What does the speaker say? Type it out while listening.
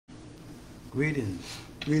Greetings,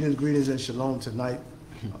 greetings, greetings, and shalom tonight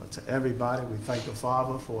to everybody. We thank the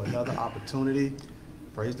Father for another opportunity.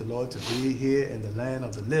 Praise the Lord to be here in the land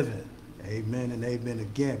of the living. Amen and amen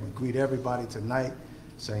again. We greet everybody tonight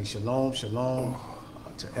saying shalom, shalom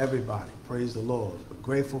to everybody. Praise the Lord. We're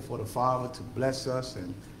grateful for the Father to bless us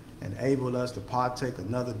and enable us to partake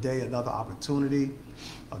another day, another opportunity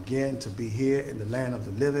again to be here in the land of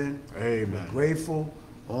the living. Amen. We're grateful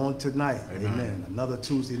on tonight. Amen. Amen. Another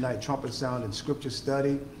Tuesday night trumpet sound and scripture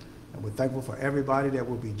study. And we're thankful for everybody that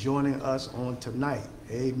will be joining us on tonight.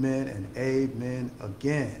 Amen and amen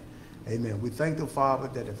again. Amen. We thank the Father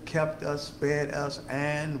that have kept us, spared us,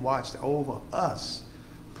 and watched over us.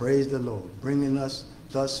 Praise the Lord, bringing us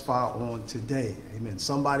thus far on today. Amen.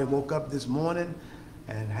 Somebody woke up this morning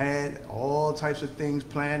and had all types of things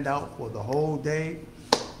planned out for the whole day,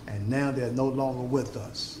 and now they're no longer with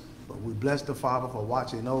us. But we bless the Father for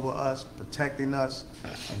watching over us, protecting us,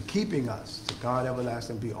 and keeping us. To God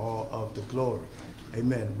everlasting be all of the glory.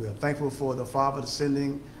 Amen. We are thankful for the Father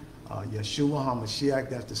sending Yahshua HaMashiach,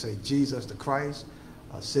 that's to say Jesus the Christ,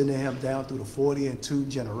 sending him down through the 42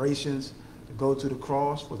 generations to go to the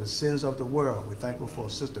cross for the sins of the world. We're thankful for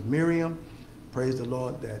Sister Miriam, praise the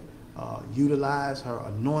Lord, that utilized her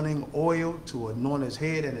anointing oil to anoint his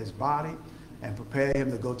head and his body and prepare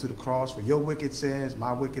him to go to the cross for your wicked sins,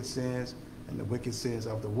 my wicked sins, and the wicked sins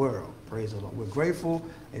of the world. Praise the Lord. We're grateful,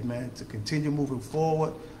 amen, to continue moving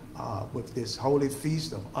forward with this holy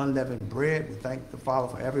feast of unleavened bread. We thank the Father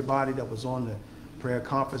for everybody that was on the prayer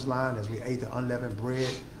conference line as we ate the unleavened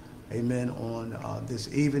bread, amen, on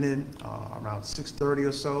this evening around 6:30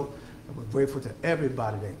 or so. And we're grateful to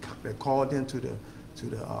everybody that called into the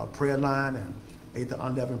prayer line and ate the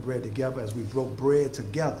unleavened bread together as we broke bread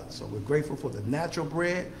together. So we're grateful for the natural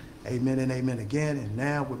bread. Amen and amen again. And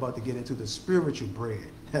now we're about to get into the spiritual bread.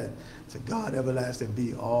 To God everlasting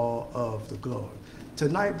be all of the glory.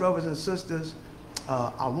 Tonight, brothers and sisters,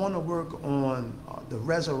 I want to work on the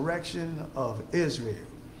resurrection of Israel.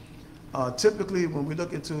 Typically, when we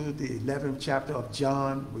look into the 11th chapter of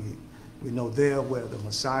John, we know there where the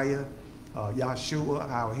Messiah, Yahshua,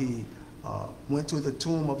 how he went to the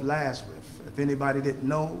tomb of Lazarus. If anybody didn't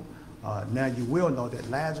know, now you will know that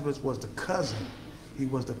Lazarus was the cousin. He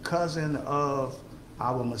was the cousin of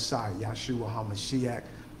our Messiah, Yahshua HaMashiach,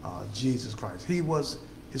 Jesus Christ. He was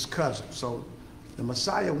his cousin. So the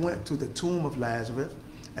Messiah went to the tomb of Lazarus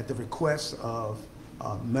at the request of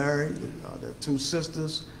Mary, the two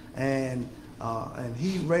sisters, and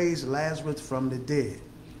he raised Lazarus from the dead.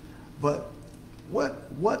 But what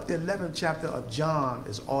the 11th chapter of John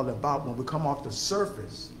is all about, when we come off the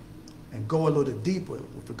surface and go a little deeper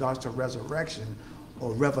with regards to resurrection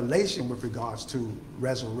or revelation with regards to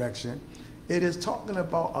resurrection, it is talking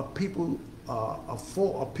about a people,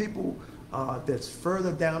 that's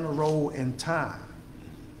further down the road in time.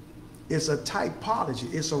 It's a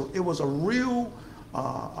typology. It was a real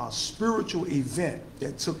spiritual event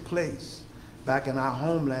that took place back in our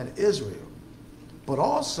homeland, Israel. But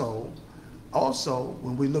also,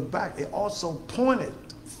 when we look back, it also pointed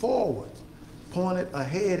forward, pointed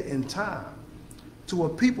ahead in time to a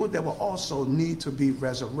people that will also need to be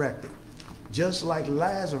resurrected. Just like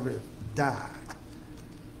Lazarus died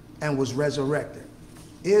and was resurrected.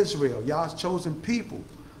 Israel, God's chosen people,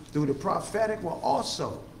 through the prophetic, will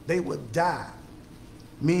also, they would die,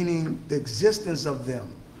 meaning the existence of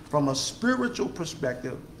them from a spiritual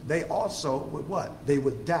perspective, they also would what? They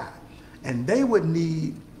would die. And they would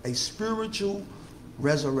need a spiritual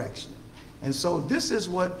resurrection. And so this is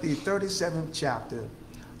what the 37th chapter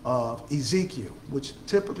of Ezekiel, which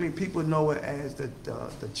typically people know it as the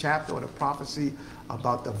chapter or the prophecy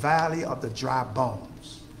about the valley of the dry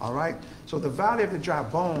bones. All right? So the valley of the dry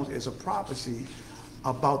bones is a prophecy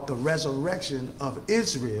about the resurrection of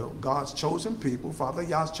Israel, God's chosen people, Father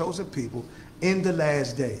Yah's chosen people, in the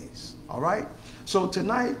last days. All right? So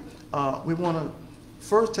tonight, we want to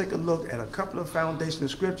first take a look at a couple of foundational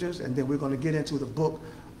scriptures, and then we're going to get into the book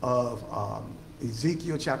of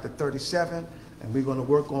Ezekiel chapter 37, and we're going to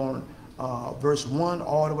work on verse 1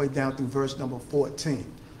 all the way down through verse number 14.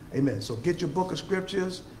 Amen. So get your book of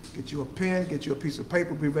scriptures, get you a pen, get you a piece of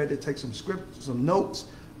paper, be ready to take some notes,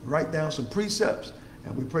 write down some precepts,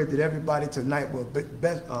 and we pray that everybody tonight will be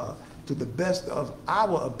to the best of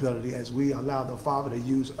our ability, as we allow the Father to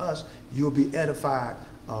use us, you'll be edified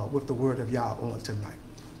with the word of Yah on tonight.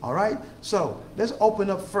 All right? So let's open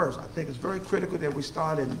up first. I think it's very critical that we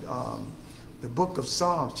start in the book of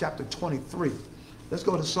Psalms, chapter 23. Let's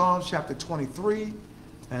go to Psalms, chapter 23,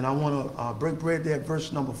 and I want to break bread there at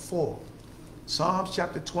verse number 4. Psalms,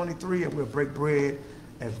 chapter 23, and we'll break bread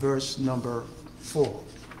at verse number 4.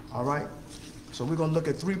 All right? So we're going to look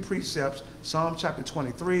at 3 precepts. Psalm chapter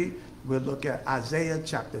 23. We'll look at Isaiah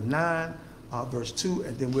chapter 9, verse 2.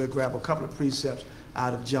 And then we'll grab a couple of precepts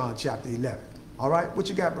out of John chapter 11. All right? What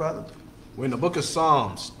you got, brother? We're in the book of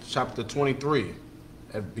Psalms, chapter 23,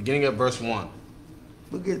 beginning at verse 1.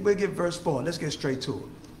 We'll get verse 4. Let's get straight to it.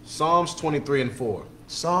 Psalms 23 and 4.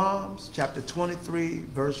 Psalms chapter 23,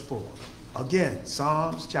 verse 4. Again,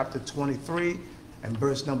 Psalms chapter 23 and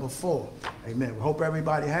verse number 4. Amen. We hope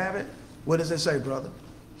everybody have it. What does it say, brother?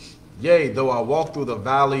 Yea, though I walk through the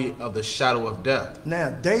valley of the shadow of death. Now,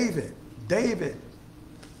 David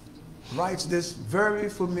writes this very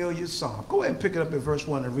familiar psalm. Go ahead and pick it up at verse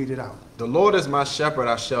 1 and read it out. The Lord is my shepherd,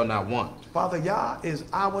 I shall not want. Father Yah is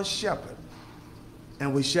our shepherd,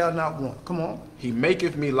 and we shall not want. Come on. He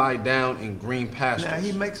maketh me lie down in green pastures. Now,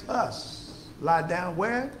 he makes us lie down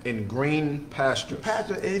where? In green pastures.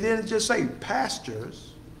 Pasture. It didn't just say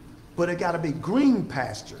pastures, but it got to be green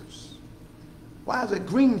pastures. Why is it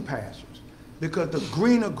green pastures? Because the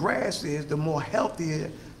greener grass is, the more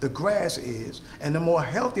healthier the grass is, and the more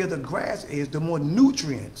healthier the grass is, the more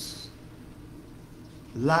nutrients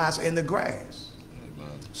lies in the grass. Amen.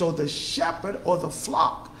 So the shepherd or the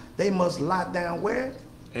flock, they must lie down where?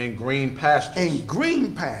 In green pastures. In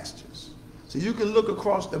green pastures. So you can look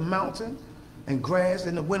across the mountain and grass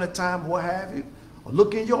in the wintertime, what have you, or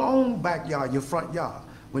look in your own backyard, your front yard.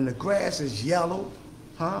 When the grass is yellow,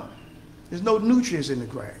 there's no nutrients in the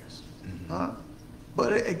grass,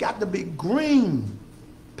 But it got to be green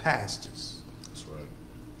pastures. That's right.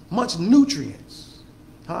 Much nutrients,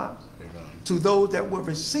 Amen. to those that will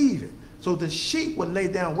receive it. So the sheep would lay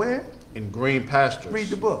down where? In green pastures. Read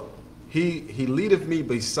the book. He leadeth me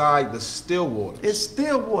beside the still waters. It's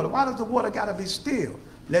still water. Why does the water got to be still?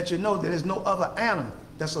 Let you know that there's no other animal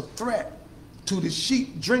that's a threat to the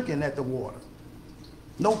sheep drinking at the water.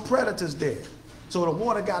 No predators there. So the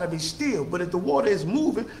water got to be still. But if the water is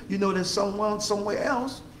moving, you know there's someone somewhere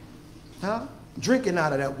else drinking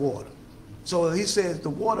out of that water. So he says the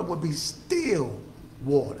water would be still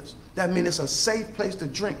waters. That means it's a safe place to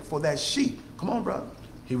drink for that sheep. Come on, brother.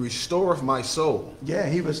 He restoreth my soul. Yeah,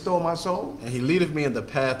 he restored my soul. And he leadeth me in the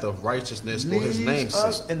path of righteousness for his name's sake.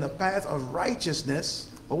 Leads us in the path of righteousness.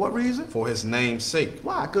 For what reason? For his name's sake.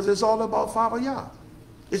 Why? Because it's all about Father Yah.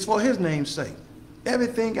 It's for his name's sake.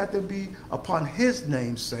 Everything got to be upon his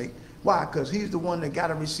name's sake. Why? Because he's the one that got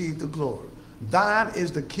to receive the glory. Thine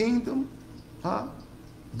is the kingdom.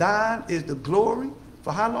 Thine is the glory.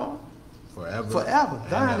 For how long? Forever. Forever.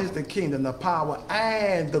 Thine ever. is the kingdom, the power,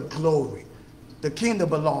 and the glory. The kingdom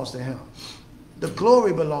belongs to him. The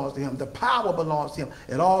glory belongs to him. The power belongs to him.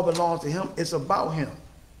 It all belongs to him. It's about him.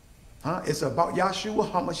 It's about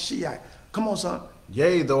Yahshua HaMashiach. Come on, son.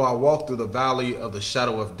 Yea, though I walk through the valley of the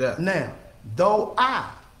shadow of death. Now, though I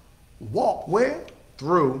walk where?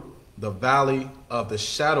 Through the valley of the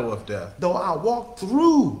shadow of death. Though I walk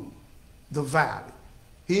through the valley.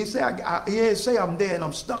 He didn't say I'm there and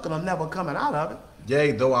I'm stuck and I'm never coming out of it.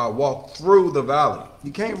 Yea, though I walk through the valley.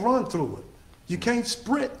 You can't run through it. You can't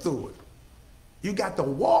sprint through it. You got to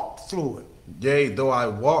walk through it. Yea, though I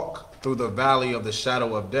walk through the valley of the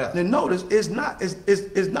shadow of death. Now notice, it's not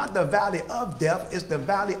the valley of death, it's the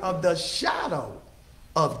valley of the shadow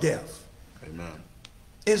of death. Amen.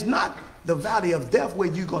 It's not the valley of death where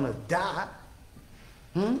you're going to die.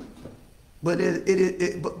 But it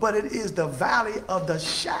is the valley of the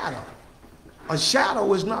shadow. A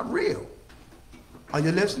shadow is not real. Are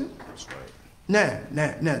you listening? That's right.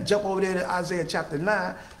 Now, jump over there to Isaiah chapter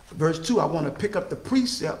 9, verse 2. I want to pick up the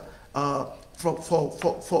precept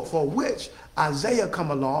for which Isaiah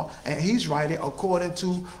come along, and he's writing according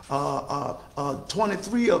to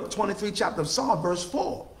 23 chapter of Psalm, verse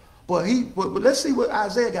 4. But let's see what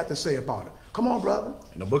Isaiah got to say about it. Come on, brother.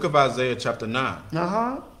 In the book of Isaiah chapter 9.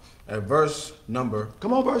 At verse number.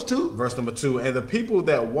 Come on, verse 2. Verse number 2. And the people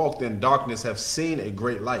that walked in darkness have seen a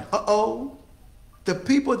great light. The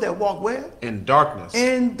people that walk where? In darkness.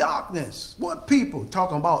 In darkness. What people?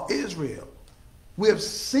 Talking about Israel. We have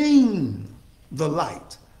seen the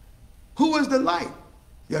light. Who is the light?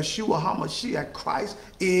 Yahshua HaMashiach. Christ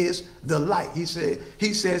is the light. He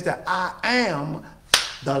says that I am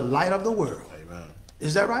the light of the world. Amen.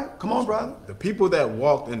 Is that right? Come on, brother. The people that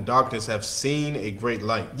walked in darkness have seen a great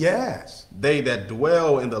light. Yes. They that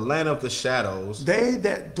dwell in the land of the shadows. They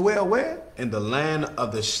that dwell where? In the land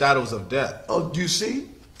of the shadows of death. Oh, do you see?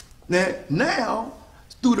 Now,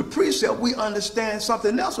 through the precept, we understand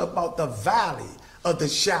something else about the valley of the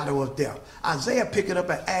shadow of death. Isaiah pick it up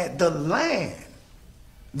and add the land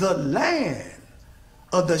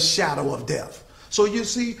of the shadow of death. So you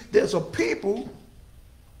see, there's a people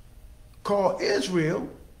called Israel,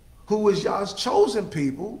 who is Yah's chosen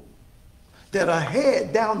people, that are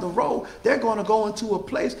head down the road, they're going to go into a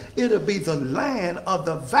place, it'll be the land of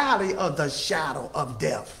the valley of the shadow of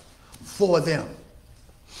death for them.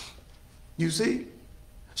 You see?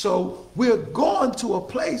 So we're going to a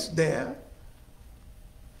place there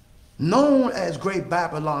known as Great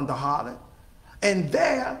Babylon the harlot, and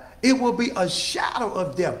there it will be a shadow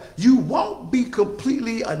of death. You won't be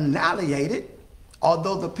completely annihilated,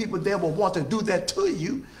 although the people there will want to do that to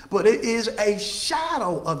you, but it is a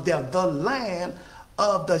shadow of death, the land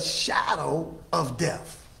of the shadow of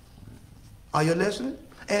death. Are you listening?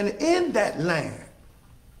 And in that land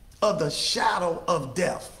of the shadow of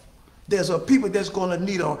death, there's a people that's going to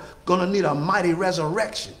need a mighty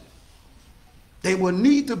resurrection. They will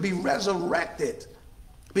need to be resurrected,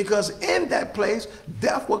 because in that place,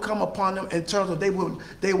 death will come upon them in terms of they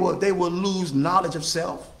will lose knowledge of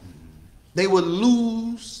self. They will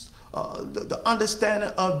lose the understanding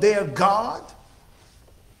of their God,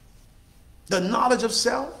 the knowledge of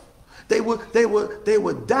self. They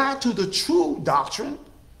would die to the true doctrine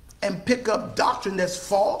and pick up doctrine that's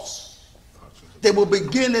false. They will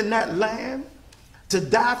begin in that land to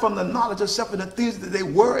die from the knowledge of self and the things that they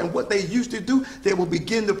were and what they used to do. They will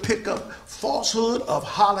begin to pick up falsehood of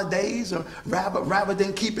holidays, or rather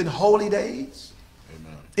than keeping holy days.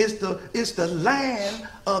 Amen. It's the land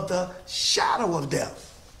of the shadow of death.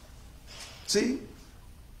 See?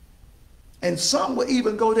 And some will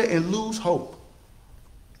even go there and lose hope.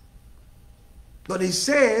 But he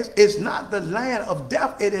says it's not the land of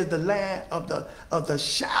death, it is the land of the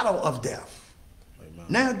shadow of death. Amen.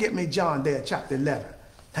 Now get me John there, chapter 11.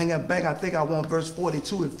 Hang up back, I think I want verse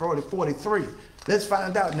 42 and 43. Let's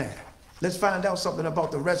find out now. Let's find out something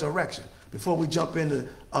about the resurrection before we jump into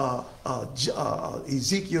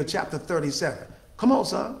Ezekiel chapter 37. Come on,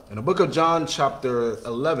 son. In the book of John chapter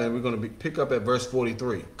 11, we're going to pick up at verse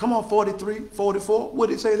 43. Come on, 43, 44. What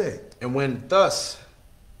did it say there? And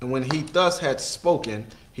when he thus had spoken,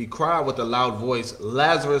 he cried with a loud voice,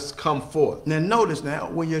 Lazarus, come forth. Now notice now,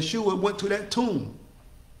 when Yahshua went to that tomb,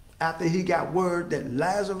 after he got word that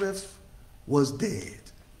Lazarus was dead.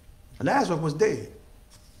 Lazarus was dead.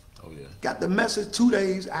 Oh, yeah. Got the message 2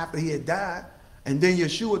 days after he had died, and then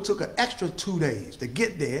Yahshua took an extra 2 days to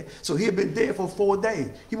get there, so he had been dead for 4 days.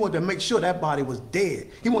 He wanted to make sure that body was dead.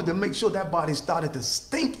 He wanted to make sure that body started to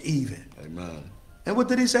stink even. Amen. And what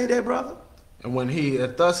did he say there, brother? And when he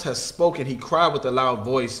thus has spoken, he cried with a loud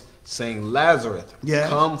voice, saying, Lazarus,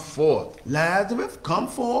 come forth. Lazarus, come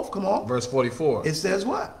forth. Come on. Verse 44. It says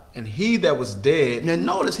what? And he that was dead. Now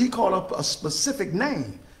notice he called up a specific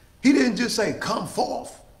name. He didn't just say, come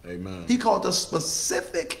forth. Amen. He called a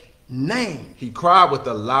specific name. He cried with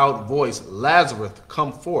a loud voice, Lazarus,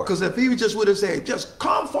 come forth. Because if he just would have said, just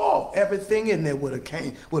come forth, everything in there would have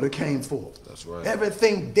came forth. That's right.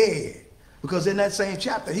 Everything dead. Because in that same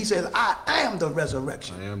chapter, he says, I am the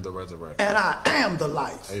resurrection. I am the resurrection. And I am the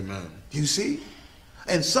life. Amen. You see?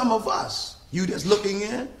 And some of us, you that's looking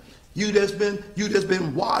in, you that's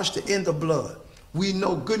been washed in the blood. We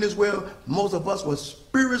know goodness well most of us were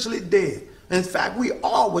spiritually dead. In fact, we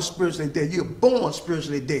all were spiritually dead. You're born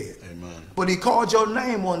spiritually dead. Amen. But he called your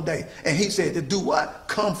name one day, and he said to do what?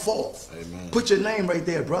 Come forth. Amen. Put your name right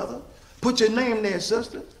there, brother. Put your name there,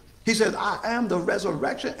 sister. He says, I am the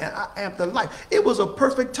resurrection and I am the life. It was a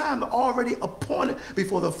perfect time already appointed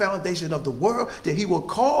before the foundation of the world that he will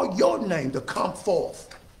call your name to come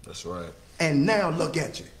forth. That's right. And now look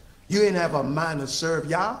at you. You didn't have a mind to serve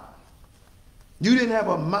Yah. You didn't have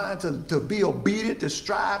a mind to be obedient, to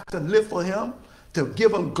strive to live for him, to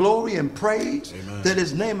give him glory and praise. Amen. That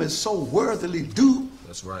his name is so worthily due.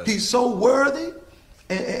 That's right. He's so worthy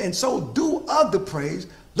and so due of the praise.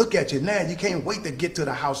 Look at you now. You can't wait to get to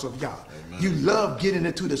the house of God. Amen. You love getting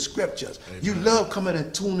into the scriptures. Amen. You love coming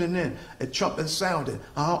and tuning in and trumpet sounding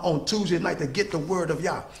on Tuesday night to get the word of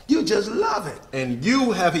Yah. You just love it. And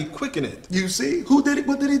you have he quickened it. You see? Who did it?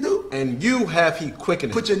 What did he do? And you have he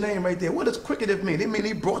quickened it. Put your name right there. What does quickened it mean? It means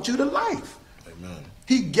he brought you to life. Amen.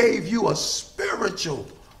 He gave you a spiritual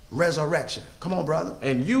resurrection. Come on, brother.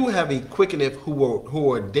 And you have he quickened it who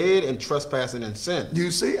were dead and trespassing in sin.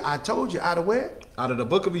 You see? I told you. Out of where? Out of the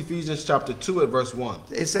book of Ephesians chapter 2 at verse 1.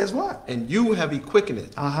 It says what? And you have he quickened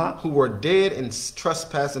it, who were dead and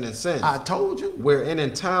trespassing in sin. I told you. Wherein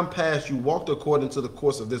in time past you walked according to the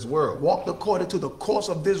course of this world. Walked according to the course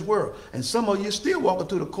of this world. And some of you still walking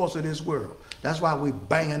through the course of this world. That's why we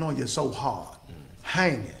banging on you so hard.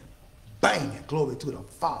 Hanging, banging, glory to the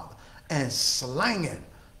Father. And slanging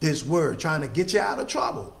this word, trying to get you out of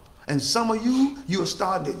trouble. And some of you're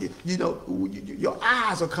starting to, your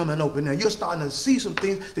eyes are coming open now. You're starting to see some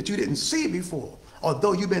things that you didn't see before.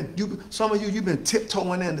 Although some of you've been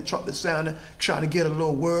tiptoeing in the trumpet sounding, trying to get a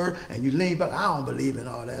little word, and you lean back. I don't believe in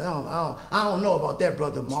all that. I don't know about that,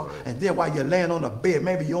 Brother Mark. Right. And then while you're laying on the bed,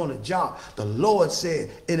 maybe you're on a job, the Lord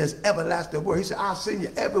said in his everlasting word, he said, I'll send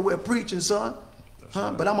you everywhere preaching, son.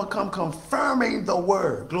 Right. But I'm going to come confirming the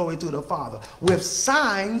word, glory to the Father, with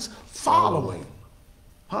signs following.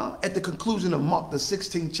 At the conclusion of Mark, the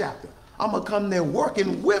 16th chapter. I'm going to come there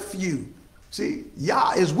working with you. See,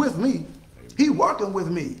 Yah is with me. Amen. He working with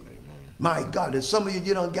me. Amen. My God, there's some of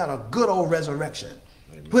you done got a good old resurrection.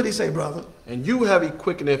 Amen. What did he say, brother? And you have he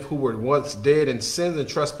quickeneth who were once dead in sins and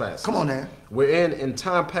trespasses. Come on now. Wherein in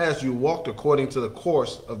time past you walked according to the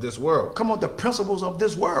course of this world. Come on, the principles of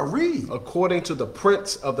this world. Read. According to the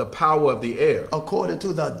prince of the power of the air. According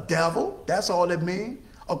to the devil. That's all it means.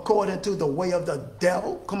 According to the way of the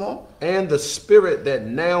devil. Come on. And the spirit that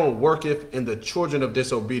now worketh in the children of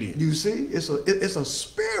disobedience. You see, it's a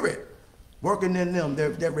spirit working in them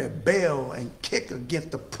that rebel and kick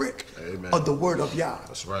against the prick Amen. Of the word of Yah.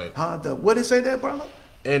 That's right. What did it say there, brother?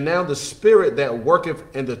 And now the spirit that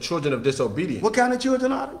worketh in the children of disobedience. What kind of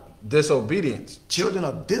children are they? Disobedience. Children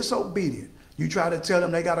of disobedience. You try to tell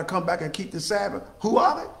them they got to come back and keep the Sabbath. Who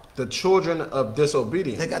are they? The children of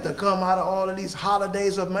disobedience. They got to come out of all of these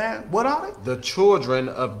holidays of man. What are they? The children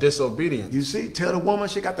of disobedience. You see, tell the woman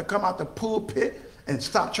she got to come out the pulpit and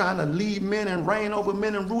stop trying to lead men and reign over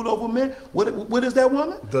men and rule over men. What is that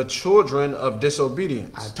woman? The children of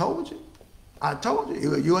disobedience. I told you. I told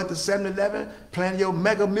you. You at the 7-Eleven playing your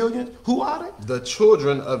Mega Millions. Who are they? The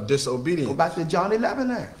children of disobedience. Go back to John 11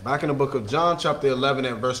 there. Back in the book of John, chapter 11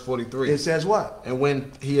 and verse 43. It says what? And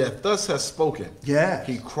when he had thus has spoken, yes,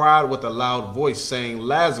 he cried with a loud voice, saying,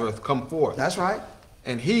 Lazarus, come forth. That's right.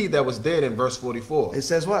 And he that was dead in verse 44. It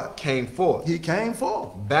says what? Came forth. He came forth.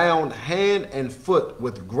 Bound hand and foot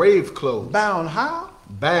with grave clothes. Bound how?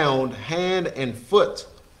 Bound hand and foot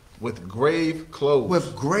with grave clothes.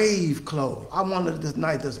 With grave clothes. I wonder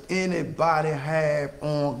tonight, does anybody have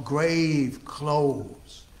on grave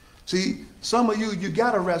clothes? See, some of you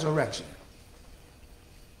got a resurrection.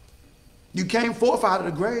 You came forth out of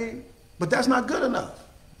the grave, but that's not good enough.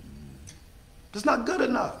 That's not good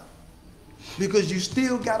enough. Because you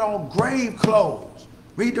still got on grave clothes.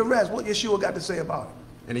 Read the rest. What Yahshua got to say about it?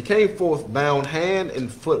 And he came forth bound hand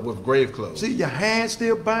and foot with grave clothes. See, your hand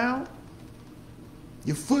still bound.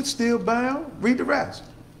 Your foot still bound. Read the rest.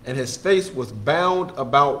 And his face was bound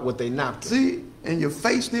about with a napkin. See, and your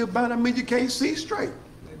face still bound. I mean, you can't see straight.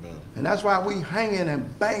 Amen. And that's why we hanging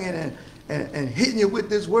and banging and hitting you with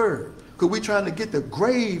this word. Because we trying to get the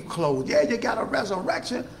grave clothes. Yeah, you got a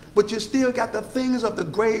resurrection, but you still got the things of the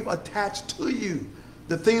grave attached to you.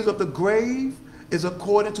 The things of the grave is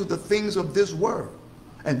according to the things of this world.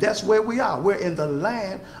 And that's where we are. We're in the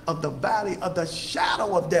land of the valley of the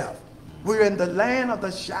shadow of death. We're in the land of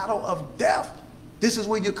the shadow of death. This is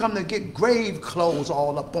where you come to get grave clothes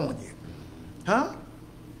all up on you. Huh?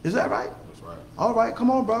 Is that right? That's right. All right,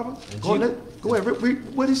 come on, brother. Go ahead.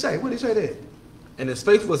 Read. What did he say? What did he say there? And his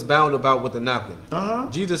face was bound about with a napkin.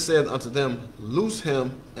 Jesus said unto them, loose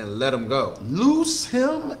him and let him go. Loose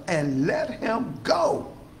him and let him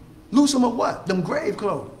go. Loose him of what? Them grave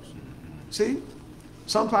clothes. See?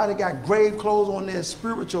 Somebody got grave clothes on their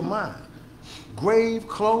spiritual mind. Grave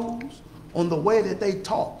clothes on the way that they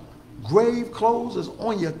talk. Grave clothes is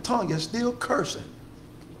on your tongue. You're still cursing.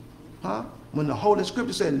 Huh? When the Holy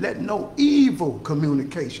Scripture said, let no evil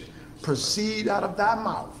communication proceed out of thy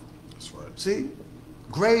mouth. That's right. See?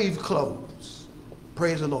 Grave clothes.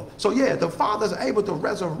 Praise the Lord. So yeah, the Father's able to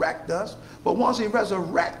resurrect us, but once he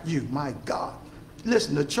resurrects you, my God,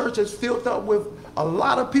 listen, the church is filled up with a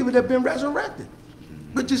lot of people that have been resurrected,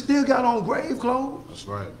 but you still got on grave clothes. That's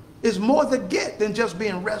right. It's more to get than just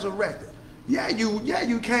being resurrected. Yeah,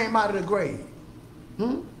 you came out of the grave.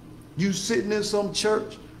 You sitting in some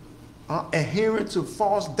church adhering to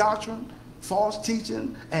false doctrine, false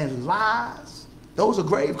teaching, and lies. Those are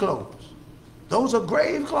grave clothes. Those are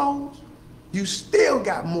grave clothes. You still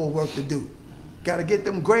got more work to do. Got to get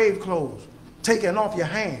them grave clothes taken off your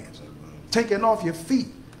hands, taken off your feet,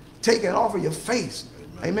 taken off of your face.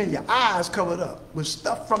 Amen. Your eyes covered up with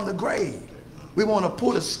stuff from the grave. We want to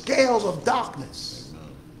pull the scales of darkness,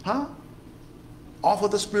 off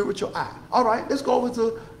of the spiritual eye. All right, let's go over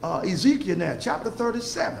to Ezekiel now, chapter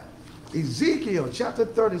 37. Ezekiel, chapter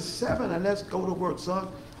 37, and let's go to work, son.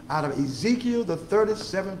 Out of Ezekiel, the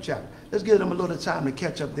 37th chapter. Let's give them a little time to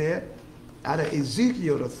catch up there. Out of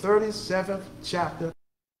Ezekiel, the 37th chapter.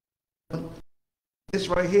 This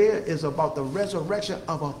right here is about the resurrection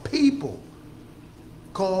of a people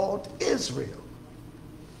called Israel.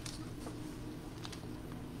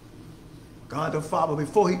 God the Father,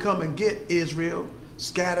 before he come and get Israel,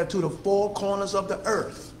 scattered to the four corners of the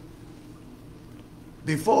earth.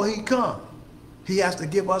 Before he come, he has to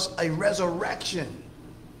give us a resurrection.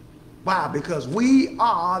 Why? Because we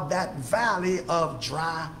are that valley of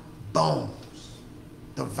dry bones.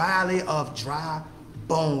 The valley of dry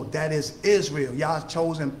bones. That is Israel, Yah's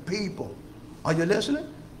chosen people. Are you listening?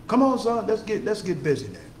 Come on, son. Let's get busy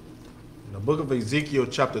there. In the book of Ezekiel,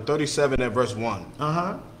 chapter 37 and verse 1.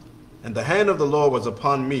 Uh-huh. And the hand of the Lord was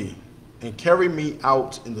upon me, and carried me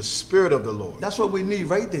out in the spirit of the Lord. That's what we need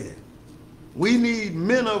right there. We need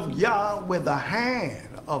men of Yah where the hand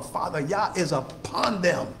of Father Yah is upon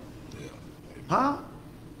them. Yeah. Huh?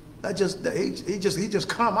 That he just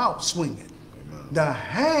come out swinging. Amen. The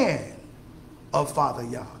hand of Father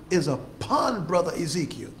Yah is upon brother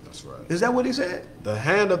Ezekiel. That's right. Is that what he said? The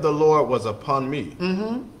hand of the Lord was upon me,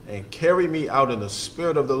 and carried me out in the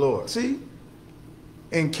spirit of the Lord. See?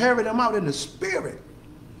 And carried him out in the spirit.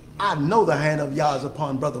 I know the hand of Yah is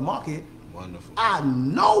upon brother Marky. Wonderful. I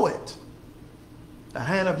know it. The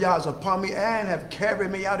hand of Yah is upon me and have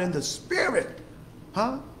carried me out in the spirit.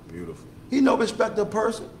 Huh? Beautiful. He no respect of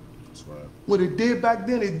person. That's right. What he did back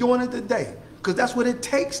then, he's doing it today. Because that's what it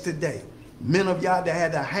takes today. Men of Yah that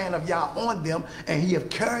had the hand of Yah on them, and he have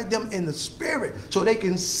carried them in the spirit so they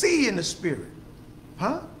can see in the spirit.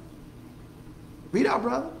 Huh? Read out,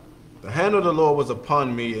 brother. The hand of the Lord was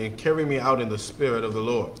upon me, and carried me out in the spirit of the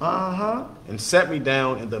Lord. Uh-huh. And set me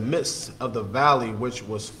down in the midst of the valley, which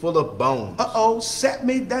was full of bones. Uh-oh, set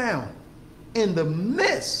me down in the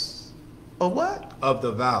midst of what? Of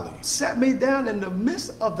the valley. Set me down in the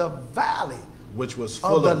midst of the valley. Which was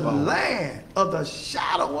full of of the bones. land of the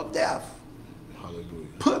shadow of death. Hallelujah.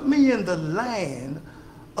 Put me in the land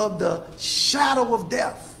of the shadow of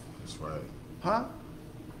death. That's right. Huh?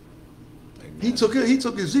 Amen. He took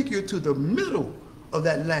Ezekiel to the middle of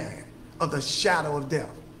that land of the shadow of death.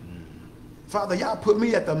 Father, Yah put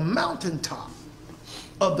me at the mountaintop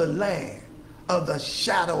of the land of the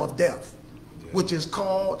shadow of death, which is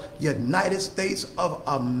called United States of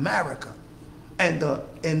America, and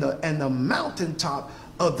the mountaintop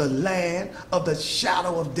of the land of the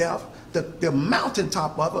shadow of death, the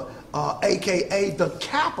mountaintop of it, aka the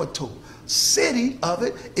capital city of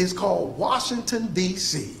it, is called Washington,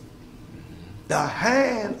 D.C. The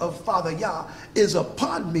hand of Father Yah is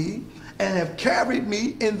upon me and have carried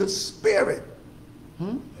me in the spirit,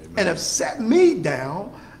 and have set me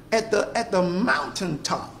down at the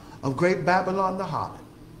mountaintop of great Babylon the harlot.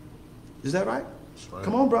 Is that right? That's right.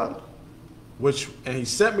 Come on, brother. And he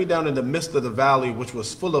set me down in the midst of the valley, which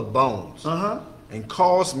was full of bones, and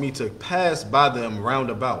caused me to pass by them round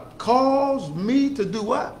about. Caused me to do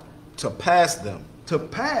what? To pass them. To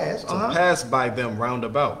pass. To pass by them round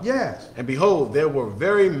about. Yes. And behold, there were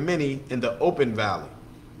very many in the open valley,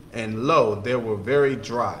 and lo, they were very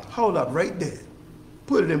dry. Hold up right there.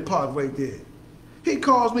 Put it in part right there. He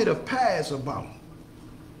caused me to pass about.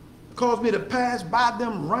 Caused me to pass by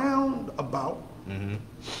them round about,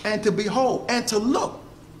 and to behold, and to look.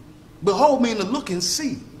 Behold means to look and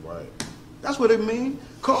see. Right. That's what it means.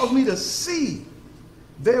 Caused me to see.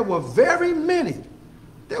 There were very many.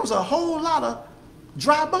 There was a whole lot of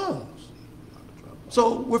dry bones.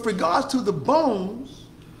 So with regards to the bones,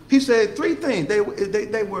 he said three things.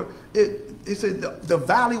 He said the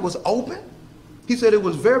valley was open. He said it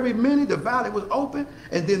was very many, the valley was open,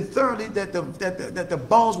 and then thirdly, that the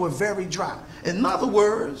bones were very dry. In other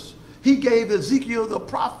words, he gave Ezekiel the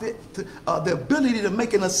prophet the ability to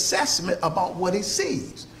make an assessment about what he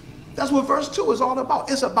sees. That's what verse 2 is all about.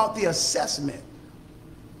 It's about the assessment.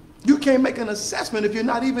 You can't make an assessment if you're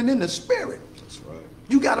not even in the spirit. That's right.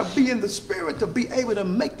 You got to be in the spirit to be able to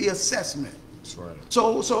make the assessment. That's right.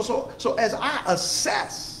 So as I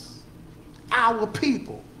assess our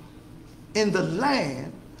people in the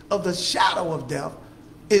land of the shadow of death,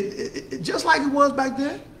 it just like it was back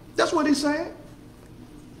then. That's what he's saying.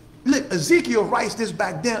 Look, Ezekiel writes this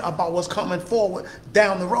back then about what's coming forward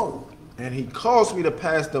down the road. And he caused me to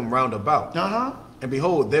pass them round about. And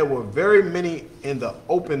behold, there were very many in the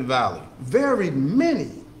open valley. Very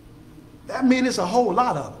many. That means it's a whole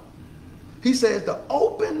lot of them. He says the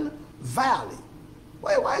open valley.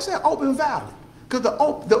 Wait, why is that open valley? Because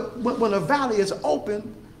when a valley is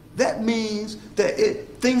open, that means that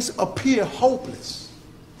things appear hopeless.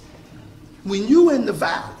 When you in the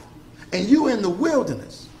valley and you in the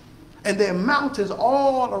wilderness and there are mountains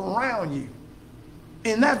all around you,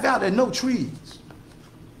 in that valley there are no trees.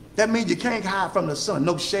 That means you can't hide from the sun,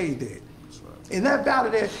 no shade there. Right. In that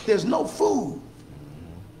valley there's no food.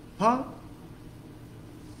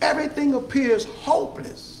 Everything appears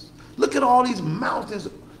hopeless. Look at all these mountains,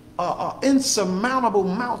 insurmountable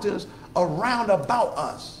mountains around about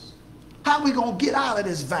us. How we going to get out of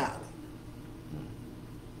this valley?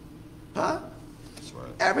 Huh? That's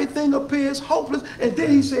right. Everything appears hopeless. And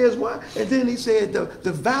then he says what? And then he said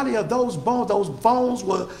the valley of those bones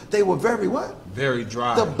were very what? Very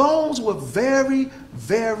dry. The bones were very,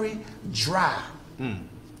 very dry.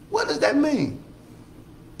 What does that mean?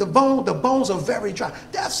 The bones are very dry.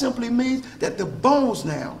 That simply means that the bones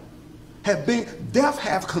now death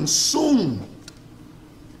have consumed.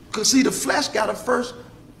 Because see, the flesh got to first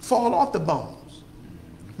fall off the bones.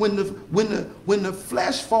 When the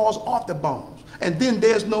flesh falls off the bones, and then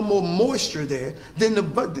there's no more moisture there, then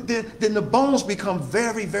the bones become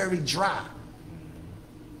very, very dry.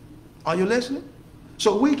 Are you listening?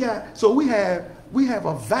 So we have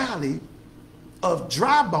a valley of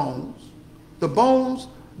dry bones. The bones,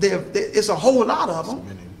 it's a whole lot of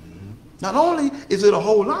them. Not only is it a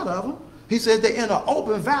whole lot of them, he says they're in an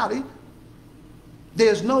open valley.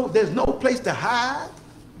 There's no place to hide,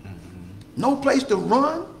 no place to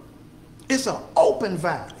run. It's an open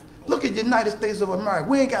valley. Look at the United States of America.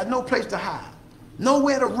 We ain't got no place to hide,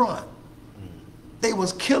 nowhere to run. They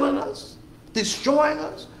was killing us, destroying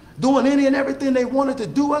us, doing any and everything they wanted to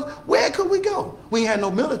do us. Where could we go? We ain't had no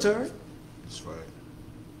military. That's right.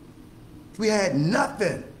 We had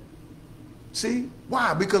nothing. See?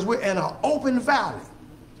 Why? Because we're in an open valley.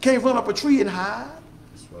 Can't run up a tree and hide.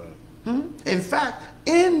 That's right. In fact,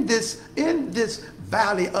 in this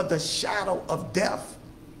valley of the shadow of death,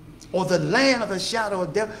 or the land of the shadow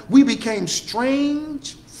of death, we became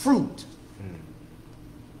strange fruit.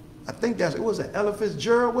 I think it was Ella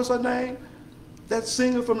Fitzgerald, what's her name? That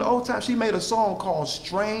singer from the old time, she made a song called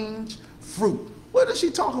Strange Fruit. What is she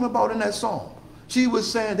talking about in that song? She was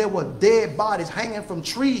saying there were dead bodies hanging from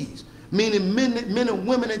trees, meaning men and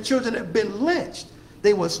women and children had been lynched.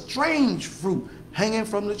 They were strange fruit hanging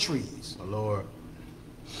from the trees. My Lord.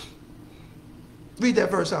 Read that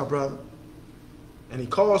verse out, brother. And he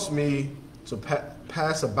caused me to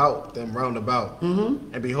pass about them round about.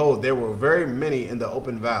 And behold, there were very many in the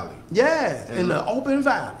open valley. Yeah, in the open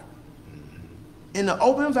valley. In the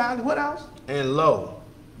open valley, what else? And lo,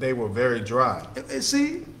 they were very dry.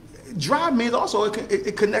 See, dry means also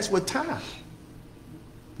it connects with time.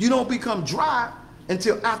 You don't become dry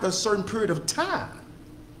until after a certain period of time.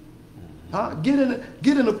 Huh? Get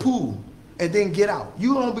in the pool and then get out.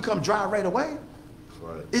 You don't become dry right away.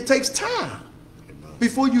 Right. It takes time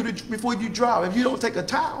before you dry. If you don't take a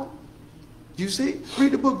towel, you see.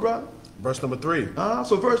 Read the book, brother. Verse number 3.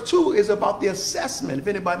 So verse 2 is about the assessment. If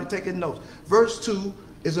anybody taking notes, verse 2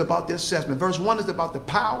 is about the assessment. Verse 1 is about the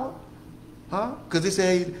power. Because he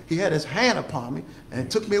said he had his hand upon me and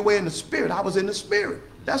took me away in the spirit. I was in the spirit.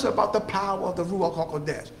 That's about the power of the Ruach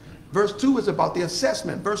HaKodesh. Verse 2 is about the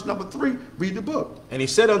assessment. Verse number 3, read the book. And he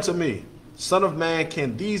said unto me, Son of man,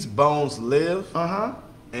 can these bones live?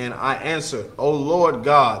 And I answered, O Lord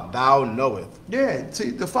God, thou knowest. Yeah,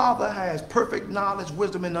 see, the Father has perfect knowledge,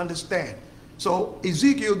 wisdom, and understanding. So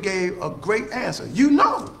Ezekiel gave a great answer. You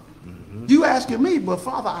know. You asking me, but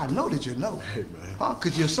Father, I know that you know.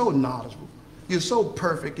 Because you're so knowledgeable. You're so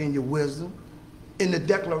perfect in your wisdom, in the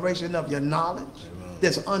declaration of your knowledge.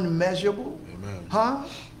 That's unmeasurable. How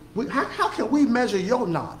can we measure your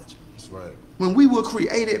knowledge? That's right. When we were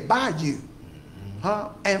created by you,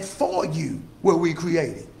 and for you were we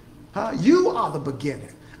created. You are the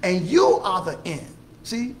beginning, and you are the end.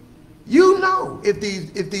 See, you know if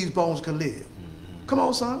these bones can live. Come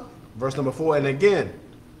on, son. Verse number 4, and again,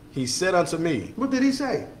 he said unto me, what did he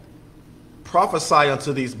say? Prophesy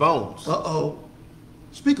unto these bones.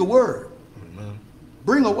 Speak a word.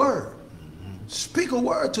 Bring a word. Speak a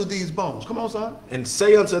word to these bones. Come on, son. And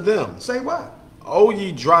say unto them. Say what? O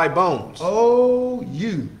ye dry bones. Oh,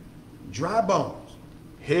 you dry bones.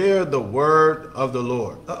 Hear the word of the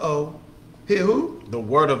Lord. Hear who? The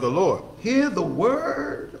word of the Lord. Hear the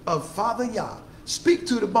word of Father Yah. Speak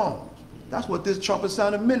to the bones. That's what this trumpet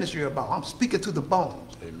sounding ministry about. I'm speaking to the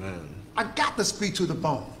bones. Amen. I got to speak to the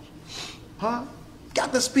bones.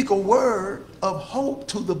 Got to speak a word of hope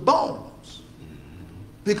to the bones.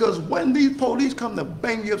 Because when these police come to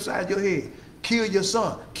bang you upside your head, kill your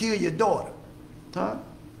son, kill your daughter,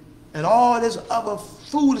 and all this other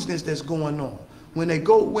foolishness that's going on, when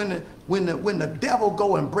the devil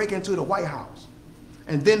go and break into the White House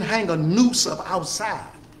and then hang a noose up outside,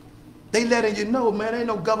 they letting you know, man, ain't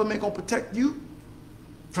no government gonna protect you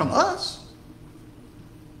from us.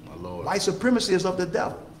 My Lord. White supremacy is of the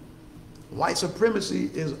devil. White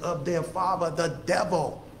supremacy is of their father, the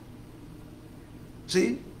devil.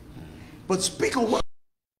 See? But speak a word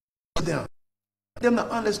to them to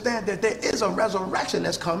understand that there is a resurrection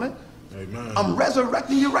that's coming Amen. I'm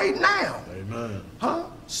resurrecting you right now. Amen. Huh?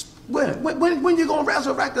 When you going to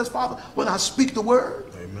resurrect us, Father? When I speak the word.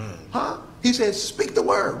 Amen. Huh? He said, speak the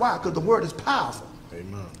word. Why? Because the word is powerful.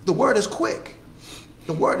 Amen. The word is quick.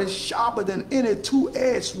 The word is sharper than any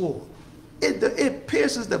two-edged sword. It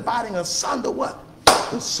pierces, dividing asunder what?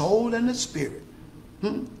 The soul and the spirit.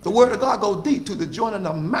 The word of God goes deep to the joint and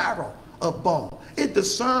the marrow of bone. It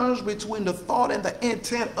discerns between the thought and the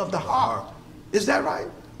intent of the heart. Is that right?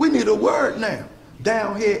 We need a word now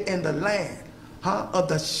down here in the land of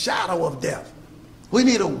the shadow of death. We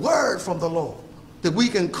need a word from the Lord that we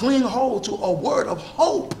can cling hold to, a word of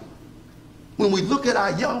hope. When we look at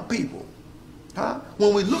our young people,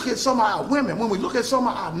 when we look at some of our women, when we look at some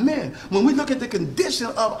of our men, when we look at the condition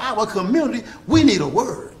of our community, we need a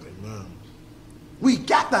word. Amen. We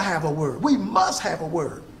got to have a word. We must have a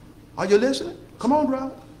word. Are you listening? Come on,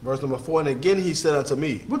 brother. Verse number 4, and again he said unto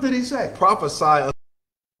me, What did he say? prophesy unto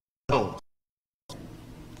bones.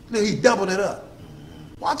 Then he doubled it up.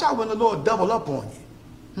 Watch out when the Lord double up on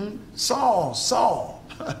you. Saul.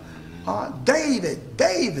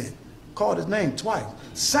 David called his name twice.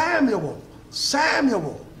 Samuel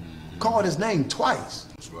called his name twice.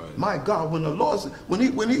 That's right. My God, when the Lord, when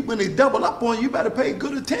he double up on you, you better pay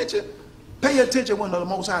good attention. Pay attention when the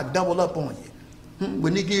Most High double up on you.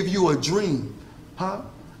 When he give you a dream,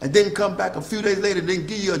 and then come back a few days later, then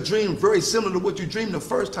give you a dream very similar to what you dreamed the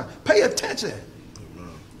first time. Pay attention.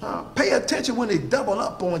 Pay attention when they double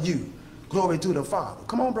up on you. Glory to the Father.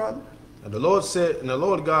 Come on, brother. And the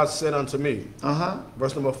Lord God said unto me,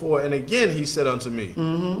 verse number 4, and again he said unto me,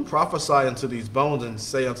 prophesy unto these bones and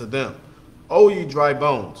say unto them, O ye dry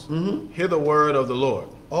bones, hear the word of the Lord.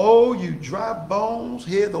 Oh, you dry bones,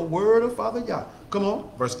 hear the word of Father Yah. Come on.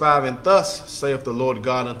 Verse 5, and thus saith the Lord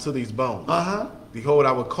God unto these bones, behold,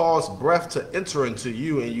 I will cause breath to enter into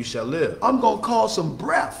you, and you shall live. I'm going to cause some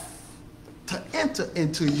breath to enter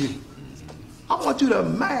into you. I want you to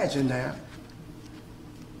imagine now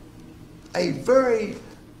a very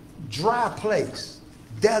dry place,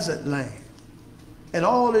 desert land, and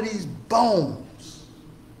all of these bones,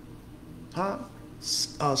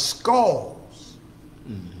 skulls,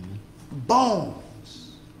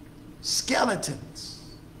 bones,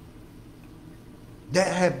 skeletons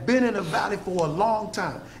that have been in the valley for a long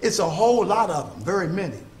time. It's a whole lot of them, very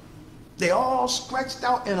many. They all stretched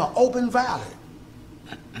out in an open valley,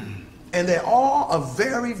 and they all are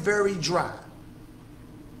very, very dry.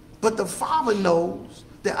 But the Father knows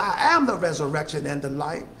that I am the resurrection and the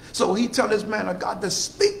life. So he told this man of God to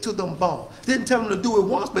speak to them bones. Didn't tell him to do it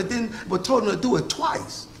once, but told him to do it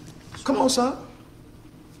twice. Come on, son.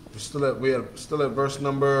 We are still at verse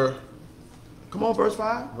number... Come on, verse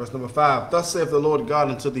 5. Verse number 5. Thus saith the Lord God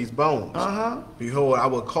unto these bones, behold, I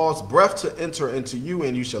will cause breath to enter into you,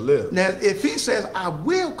 and you shall live. Now, if he says, I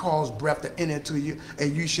will cause breath to enter into you,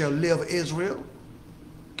 and you shall live, Israel,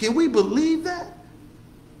 can we believe that?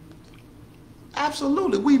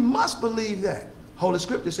 Absolutely. We must believe that. Holy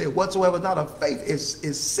Scripture says, whatsoever not of faith is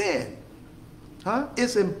sin.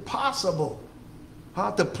 It's impossible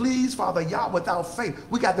to please Father Yah without faith.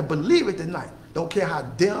 We got to believe it tonight. Don't care how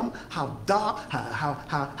dim, how dark,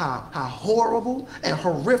 how horrible and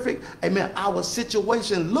horrific, amen, our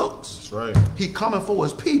situation looks. That's right. He coming for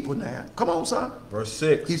his people now. Come on, son. Verse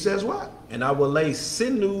 6. He says what? And I will lay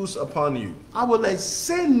sinews upon you. I will lay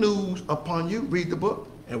sinews upon you. Read the book.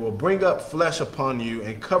 And will bring up flesh upon you,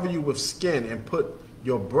 and cover you with skin, and put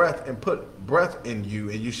breath in you,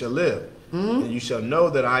 and you shall live. And you shall know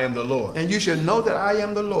that I am the Lord. And you shall know that I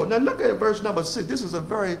am the Lord. Now look at verse number 6. This is a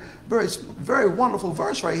very, very, very wonderful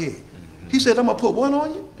verse right here. He said, I'm going to put one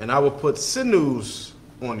on you. And I will put sinews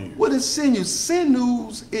on you. What is sinews?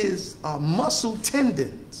 Sinews is muscle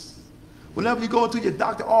tendons. Whenever you go into your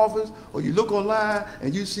doctor's office or you look online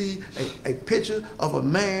and you see a picture of a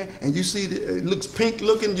man and you see it looks pink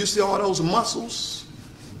looking, you see all those muscles.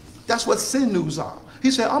 That's what sinews are.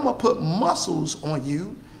 He said, I'm going to put muscles on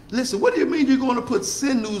you. Listen, what do you mean you're going to put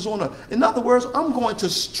sinews on her? In other words, I'm going to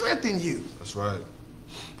strengthen you. That's right.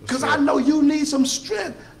 Because I know you need some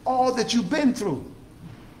strength, all that you've been through.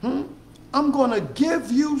 I'm going to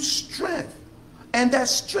give you strength. And that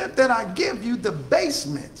strength that I give you, the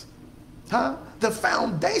basement, the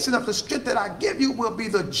foundation of the strength that I give you will be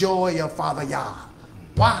the joy of Father Yah.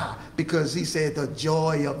 Why? Because he said the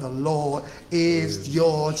joy of the Lord is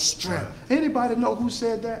your strength. Anybody know who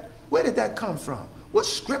said that? Where did that come from? What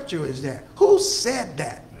scripture is that? Who said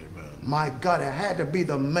that? Amen. My God, it had to be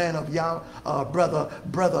the man of Yah, brother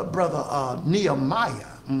Nehemiah.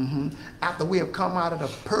 After we have come out of the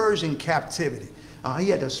Persian captivity, he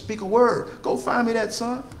had to speak a word. Go find me that,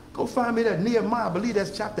 son. Go find me that Nehemiah, I believe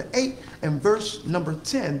that's chapter 8 and verse number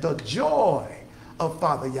 10. The joy of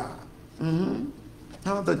Father Yah.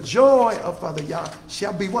 Now the joy of Father Yah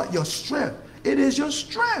shall be what? Your strength. It is your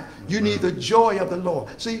strength. You need the joy of the Lord.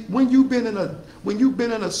 See, when you've been in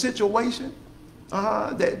a situation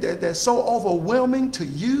that's so overwhelming to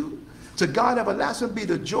you, to God everlasting be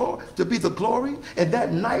the joy, to be the glory. And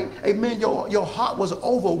that night, amen, your heart was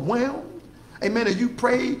overwhelmed. Amen. And you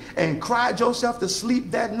prayed and cried yourself to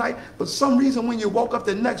sleep that night. But some reason when you woke up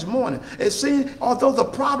the next morning, it seemed, although the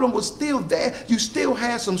problem was still there, you still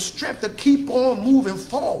had some strength to keep on moving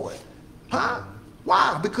forward. Huh?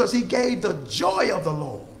 Why? Because he gave the joy of the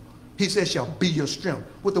Lord. He says, shall be your strength.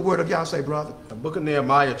 What the word of Yah say, brother? The book of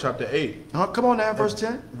Nehemiah, chapter 8. Come on now, verse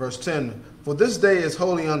 10. Verse 10. For this day is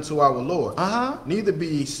holy unto our Lord. Neither be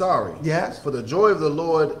ye sorry. Yes. For the joy of the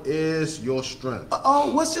Lord is your strength.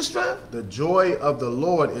 What's your strength? The joy of the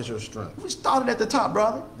Lord is your strength. We started at the top,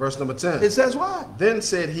 brother. Verse number 10. It says what? Then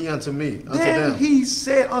said he unto me, unto then them. He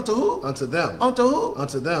said unto who? Unto them. Unto who?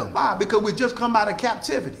 Unto them. Why? Because we just come out of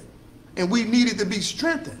captivity. And we needed to be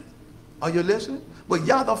strengthened. Are you listening? But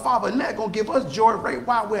Yah the Father not going to give us joy right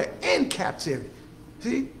while we're in captivity.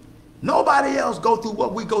 See? Nobody else go through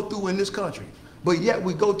what we go through in this country. But yet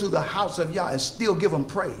we go to the house of Yah and still give him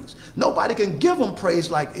praise. Nobody can give him praise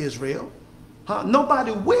like Israel.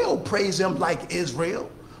 Nobody will praise him like Israel.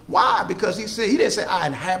 Why? Because he didn't say, I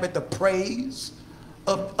inhabit the praise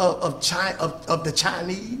of the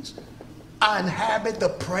Chinese. I inhabit the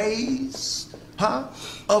praise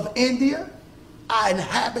of India. I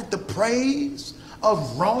inhabit the praise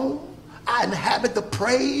of Rome. I inhabit the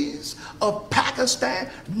praise of Pakistan.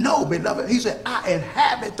 No, beloved. He said, I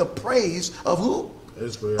inhabit the praise of who?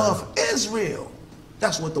 Israel. Of Israel.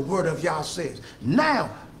 That's what the word of Yah says.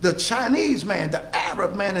 Now, the Chinese man, the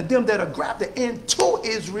Arab man, and them that are grafted into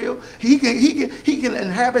Israel, he can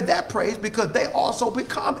inhabit that praise because they also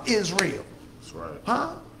become Israel. That's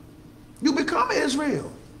right. You become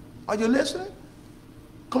Israel. Are you listening?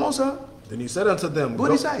 Come on, son. Then he said unto them, what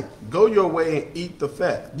did he say? Go your way and eat the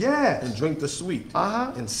fat, yes, and drink the sweet,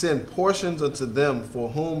 and send portions unto them for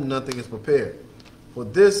whom nothing is prepared. For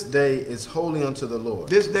this day is holy unto the Lord.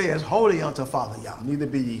 This day is holy unto Father Yah. Neither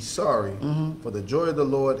be ye sorry, for the joy of the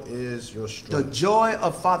Lord is your strength. The joy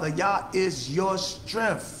of Father Yah is your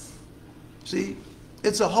strength. See,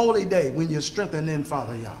 it's a holy day when you're strengthened in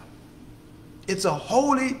Father Yah. It's a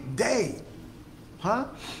holy day.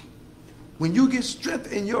 When you get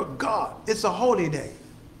strength in your God, it's a holy day.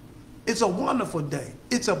 It's a wonderful day.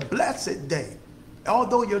 It's a blessed day.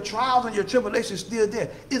 Although your trials and your tribulations are still there,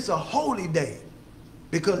 it's a holy day.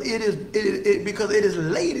 Because it is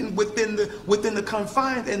laden within the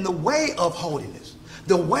confines and the way of holiness.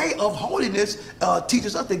 The way of holiness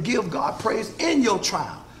teaches us to give God praise in your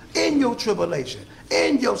trial, in your tribulation,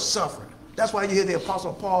 in your suffering. That's why you hear the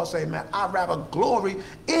Apostle Paul say, man, I'd rather glory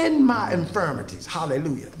in my infirmities.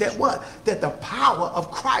 Hallelujah. That what? That the power of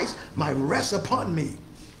Christ might rest upon me.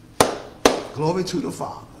 Glory to the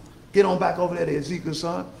Father. Get on back over there to Ezekiel,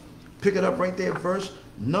 son. Pick it up right there, verse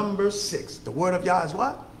number 6. The word of Yah is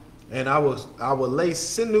what? And I will lay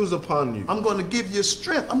sinews upon you. I'm going to give you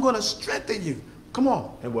strength. I'm going to strengthen you. Come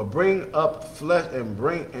on. And will bring up flesh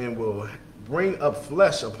will bring up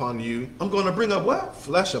flesh upon you. I'm going to bring up what?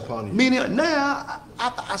 Flesh upon you. Meaning now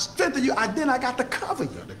I strengthen you. Then I got to cover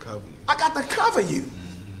you. I got to cover you.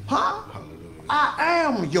 Hallelujah. I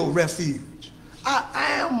am your refuge. I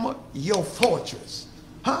am your fortress.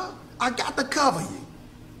 I got to cover you.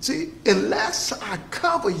 See, unless I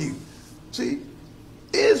cover you, see,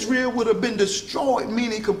 Israel would have been destroyed,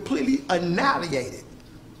 meaning completely annihilated,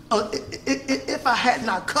 if I had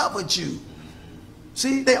not covered you.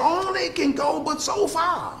 See, they only can go but so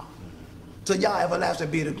far to Yah everlasting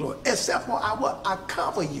be the glory, except for I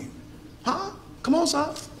cover you. Come on,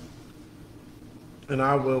 son. And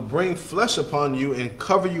I will bring flesh upon you and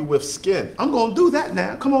cover you with skin. I'm going to do that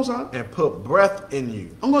now. Come on, son. And put breath in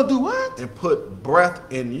you. I'm going to do what? And put breath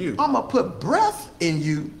in you. I'm going to put breath in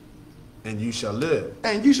you. And you shall live.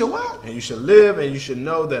 And you shall what? And you shall live, and you shall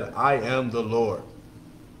know that I am the Lord.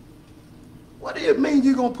 What do you mean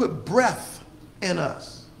you're going to put breath in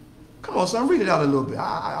us? Come on, son, read it out a little bit.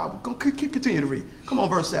 I'll continue to read. Come on,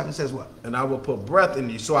 verse 7 says what? And I will put breath in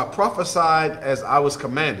you. So I prophesied as I was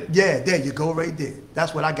commanded. Yeah, there you go right there.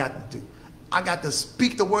 That's what I got to do. I got to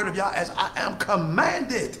speak the word of Yah as I am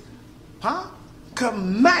commanded.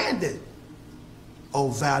 Commanded. O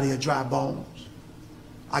valley of dry bones.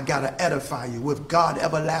 I got to edify you with God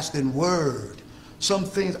everlasting word. Some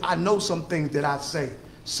things, I know some things that I say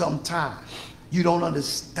sometimes. You don't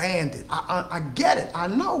understand it. I get it. I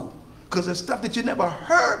know. Because it's stuff that you never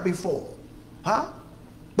heard before.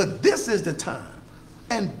 But But this is the time,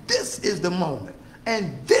 and this is the moment,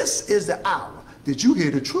 and this is the hour that you hear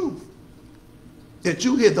the truth, that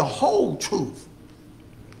you hear the whole truth,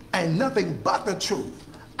 and nothing but the truth.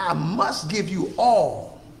 I must give you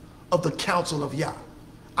all of the counsel of Yah.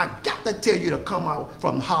 I got to tell you to come out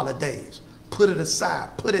from holidays, put it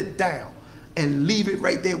aside, put it down, and leave it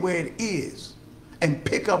right there where it is, and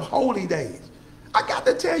pick up holy days. I got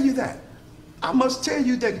to tell you that. I must tell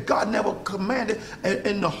you that God never commanded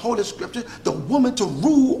in the Holy Scripture the woman to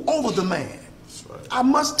rule over the man. That's right. I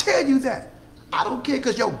must tell you that. I don't care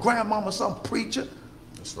because your grandmama some preacher.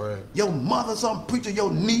 That's right. Your mother some preacher,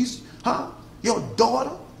 your niece, your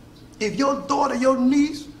daughter. If your daughter, your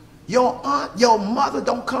niece, your aunt, your mother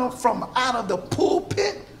don't come from out of the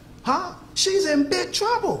pulpit, she's in big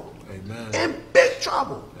trouble. Amen. In big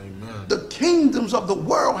trouble. Amen. The kingdoms of the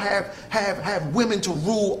world have women to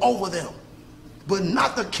rule over them, but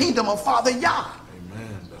not the kingdom of Father Yah.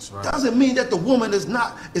 Amen. That's right. Doesn't mean that the woman is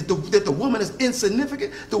not, that the woman is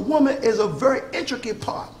insignificant. The woman is a very intricate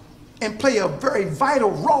part and play a very vital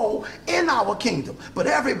role in our kingdom. But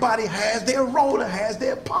everybody has their role and has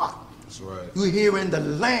their part. That's right. We're here in the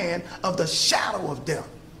land of the shadow of death.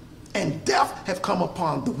 And death have come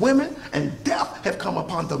upon the women, and death have come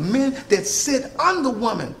upon the men that sit under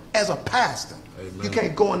woman as a pastor. Amen. You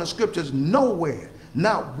can't go in the scriptures nowhere,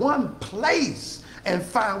 not one place, and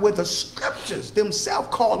find where the scriptures themselves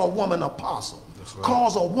call a woman apostle, right.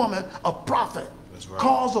 calls a woman a prophet, right.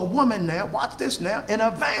 calls a woman now, watch this now, an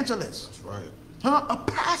evangelist. That's right. A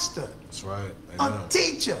pastor. That's right. Amen. A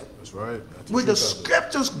teacher. That's right. Where the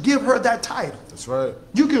scriptures give her that title. That's right.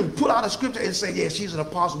 You can pull out a scripture and say, yeah, she's an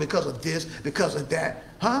apostle because of this, because of that.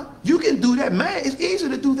 You can do that, man. It's easy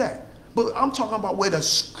to do that. But I'm talking about where the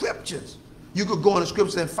scriptures, you could go in the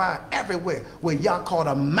scriptures and find everywhere where Yah called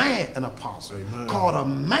a man an apostle, Amen. Called a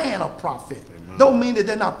man a prophet. Amen. Don't mean that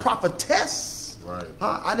they're not prophetess. Right.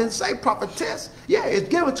 I didn't say prophetess. Yeah, it's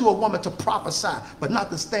given to a woman to prophesy, but not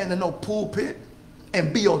to stand in no pulpit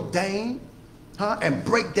and be ordained, and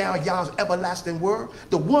break down Yah's everlasting word.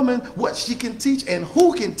 The woman, what she can teach and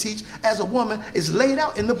who can teach as a woman is laid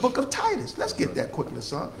out in the book of Titus. Let's get that quickly,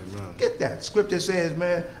 son. Amen. Get that. Scripture says,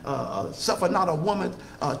 man, suffer not a woman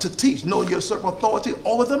to teach. Know your usurp authority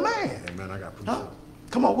over the man. Amen. I got precept.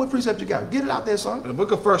 Come on, what precept you got? Get it out there, son. In the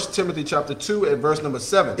book of 1 Timothy chapter 2 and verse number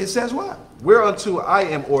 7. It says what? Whereunto I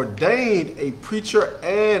am ordained a preacher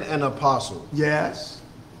and an apostle. Yes.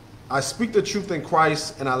 I speak the truth in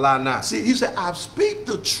Christ and I lie not. See, he said, I speak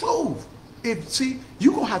the truth. See,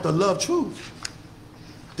 you're going to have to love truth.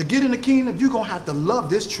 To get in the kingdom, you're going to have to love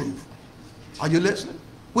this truth. Are you listening?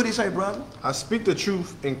 What did he say, brother? I speak the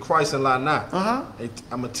truth in Christ and lie not.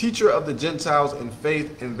 I'm a teacher of the Gentiles in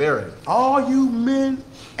faith and verity. All you men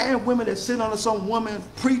and women that sit under some woman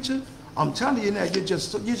preaching, I'm telling you now, you're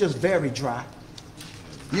just very dry.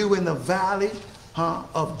 You in the valley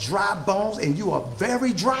of dry bones, and you are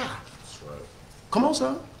very dry. That's right. Come on,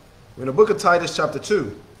 son. In the book of Titus chapter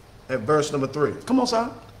 2 at verse number 3. Come on,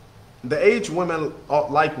 son. The aged women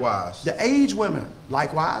likewise. The aged women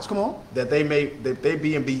likewise. Come on. That they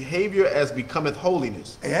be in behavior as becometh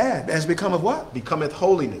holiness. Yeah, as becometh what? Becometh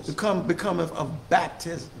holiness. Becometh of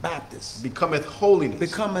Baptist. Becometh holiness.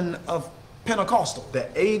 Becoming of Pentecostal. The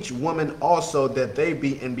aged woman also that they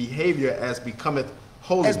be in behavior as becometh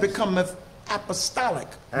holiness. As becometh apostolic,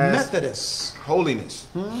 as Methodist. Holiness.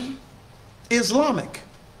 Islamic.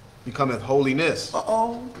 Becometh holiness.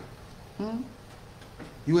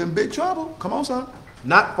 You in big trouble. Come on, son.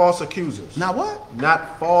 Not false accusers. Not what?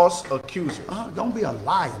 Not false accusers. Don't be a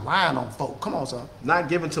liar, lying on folk. Come on, son. Not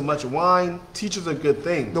given to much wine, teachers of good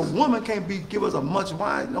things. The woman can't give us a much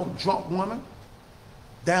wine, no drunk woman.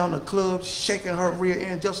 Down the club, shaking her rear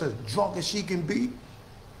end, just as drunk as she can be.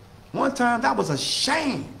 One time, that was a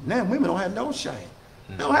shame. Now, women don't have no shame.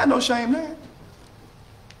 They don't have no shame now.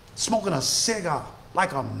 Smoking a cigar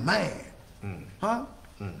like a man.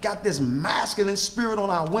 Got this masculine spirit on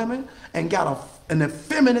our women and got an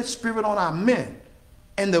effeminate spirit on our men.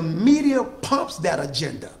 And the media pumps that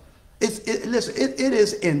agenda. Listen, it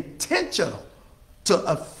is intentional to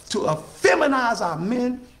effeminize our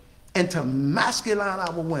men and to masculine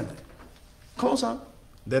our women. Come on, son.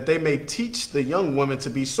 That they may teach the young women to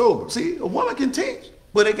be sober. See, a woman can teach,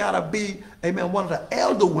 but it got to be, amen, one of the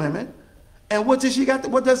elder women. And what does she got?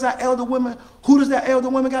 What does that elder woman? Who does that elder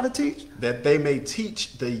woman got to teach? That they may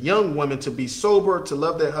teach the young women to be sober, to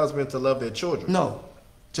love their husband, to love their children. No,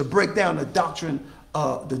 to break down the doctrine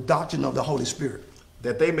of the Holy Spirit.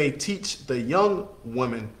 That they may teach the young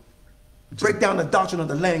women. Break down the doctrine of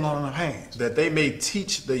the laying on of hands. That they may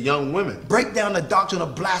teach the young women. Break down the doctrine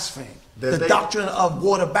of blasphemy. The doctrine of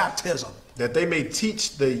water baptism. That they may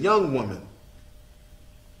teach the young women.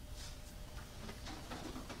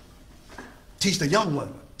 Teach the young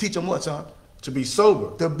women. Teach them what, son? To be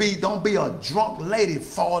sober. Don't be a drunk lady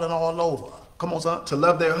falling all over. Come on, son. To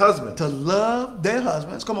love their husbands. To love their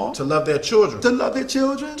husbands. Come on. To love their children. To love their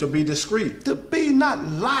children. To be discreet. To be not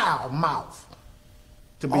loud mouth.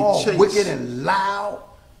 To be all chaste. Wicked and loud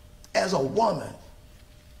as a woman.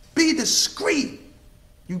 Be discreet.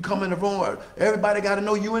 You come in the room, everybody got to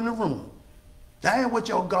know you in the room. That ain't what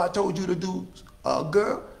your God told you to do,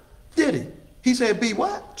 girl. Did he? He said be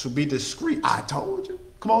what? To be discreet. I told you.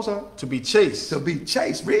 Come on, son. To be chaste. To be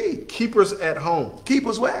chaste. Read. Keepers at home.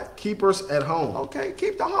 Keepers where? Keepers at home. Okay,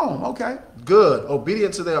 keep the home. Okay. Good.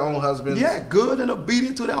 Obedient to their own husbands. Yeah, good and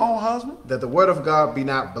obedient to their own husband. That the word of God be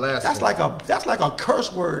not blasphemed. That's like a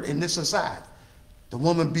curse word in this society. The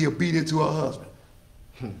woman be obedient to her husband.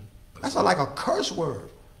 That's like a curse word.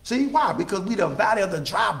 See why? Because we the valley of the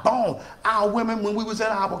dry bone. Our women, when we was in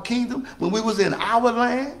our kingdom, when we was in our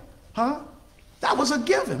land, that was a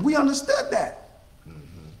given. We understood that.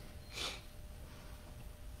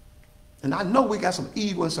 And I know we got some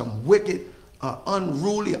evil and some wicked,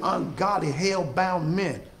 unruly, ungodly, hell-bound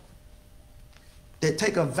men that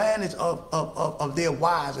take advantage of their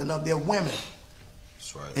wives and of their women.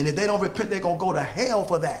 That's right. And if they don't repent, they're going to go to hell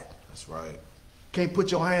for that. That's right. Can't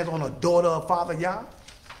put your hands on a daughter of Father Yah.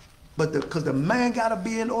 But because the man got to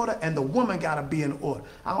be in order and the woman got to be in order.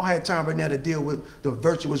 I don't have time right now to deal with the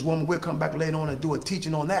virtuous woman. We'll come back later on and do a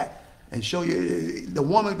teaching on that and show you the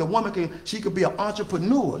woman she could be an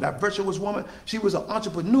entrepreneur. That virtuous woman, she was an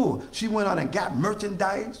entrepreneur. She went out and got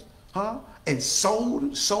merchandise, and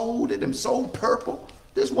sold it and sold purple.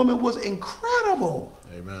 This woman was incredible.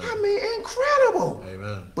 Amen. I mean, incredible.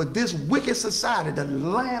 Amen. But this wicked society, the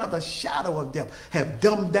land of the shadow of death, have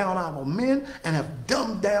dumbed down our men and have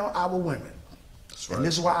dumbed down our women. That's right. And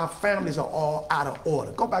this is why our families are all out of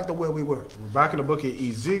order. Go back to where we were. We're back in the book of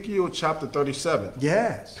Ezekiel, chapter 37.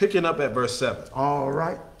 Yes. Picking up at verse 7. All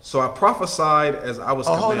right. So I prophesied as I was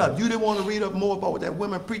commanded. Hold up. You didn't want to read up more about that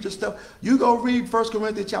women preacher stuff? You go read 1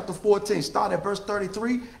 Corinthians chapter 14. Start at verse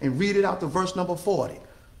 33 and read it out to verse number 40.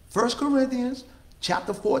 1 Corinthians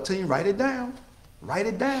chapter 14, write it down. Write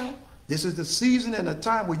it down. This is the season and the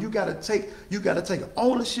time where you got to take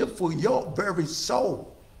ownership for your very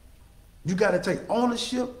soul. You got to take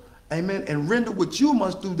ownership, amen, and render what you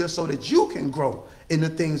must do this so that you can grow in the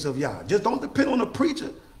things of Yah. Just don't depend on the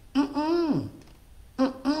preacher.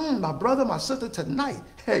 My brother, my sister, tonight,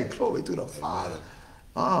 hey, glory to the Father.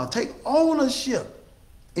 Take ownership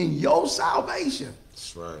in your salvation.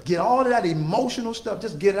 That's right. Get all of that emotional stuff,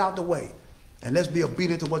 just get it out the way. And let's be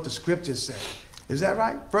obedient to what the scriptures say. Is that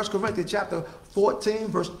right? 1 Corinthians chapter 14,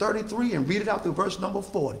 verse 33, and read it out to verse number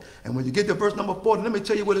 40. And when you get to verse number 40, let me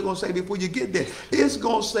tell you what it's going to say before you get there. It's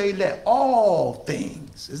going to say that all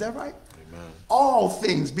things, is that right? Amen. All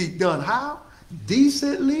things be done how?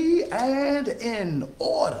 Decently and in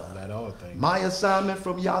order. Let all things. My assignment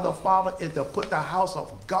from Yah the Father is to put the house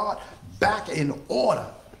of God back in order.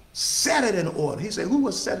 Set it in order. He said, who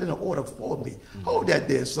will set it in order for me? Hold that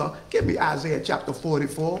there, son. Give me Isaiah chapter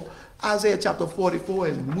 44. Isaiah chapter 44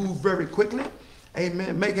 and move very quickly.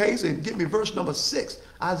 Amen. Make haste and get me verse number 6.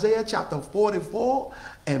 Isaiah chapter 44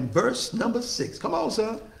 and verse number 6. Come on,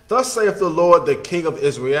 son. Thus saith the Lord, the King of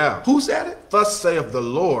Israel. Who said it? Thus saith the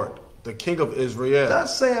Lord, the King of Israel.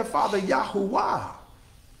 Thus saith Father Yahuwah,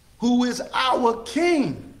 who is our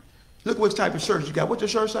King. Look what type of shirt you got. What your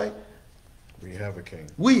shirt say? We have a king.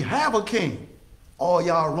 We have a king. All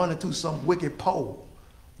y'all running through some wicked poll,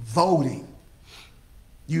 voting.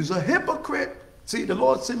 You's a hypocrite. See, the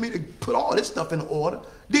Lord sent me to put all this stuff in order.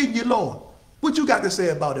 Didn't you, Lord? What you got to say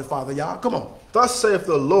about it, Father Yah? Come on. Thus saith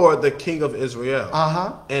the Lord, the King of Israel,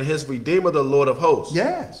 and his Redeemer, the Lord of hosts.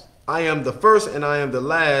 Yes. I am the first and I am the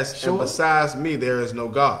last, sure. And besides me there is no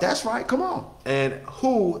God. That's right. Come on. And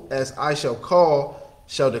who, as I shall call,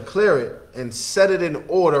 shall declare it and set it in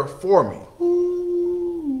order for me.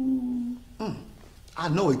 I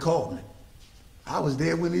know he called me. I was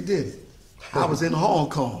there when he did it. I was in Hong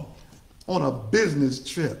Kong on a business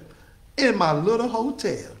trip in my little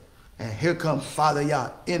hotel. And here comes Father Yah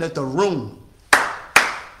in at the room.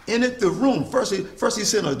 In at the room. First he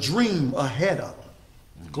sent a dream ahead of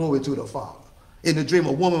him. Glory to the Father. In the dream,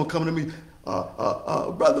 a woman would come to me,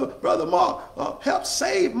 brother Mark, help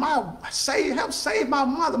save my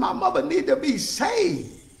mother. My mother need to be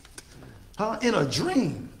saved. In a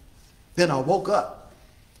dream. Then I woke up.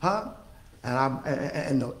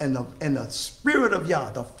 And the Spirit of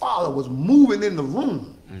Yah, the Father, was moving in the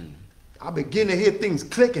room. I begin to hear things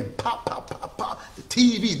clicking, pop, pop, pop, pop, the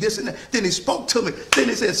TV, this and that. Then he spoke to me. Then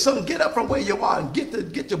he said, son, get up from where you are and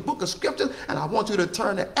get your book of scriptures, and I want you to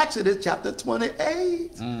turn to Exodus chapter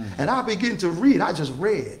 28. And I begin to read. I just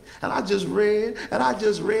read, and I just read, and I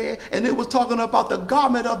just read, and it was talking about the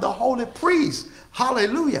garment of the holy priest.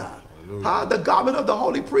 Hallelujah. The garment of the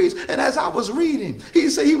holy priest. And as I was reading, he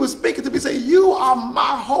said, he was speaking to me, say, you are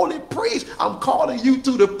my holy priest. I'm calling you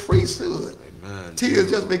to the priesthood. Amen.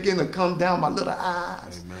 Tears just begin to come down my little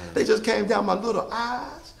eyes. Amen. They just came down my little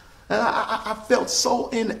eyes. And I felt so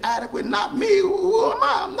inadequate. Not me. Who am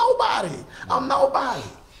I? I'm nobody. I'm nobody.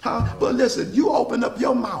 But listen, you open up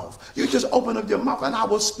your mouth. You just open up your mouth and I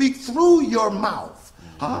will speak through your mouth.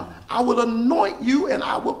 I will anoint you and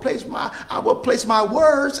I will place my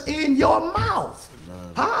words in your mouth.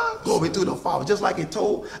 Glory to the Father. Just like he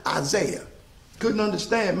told Isaiah. Couldn't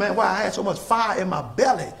understand, man, why I had so much fire in my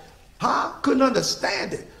belly. Couldn't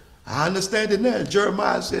understand it. I understand it now.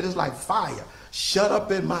 Jeremiah said it's like fire. Shut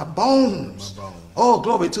up in my bones. Oh,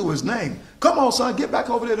 glory to his name. Come on, son, get back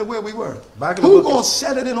over there to where we were. Who's going to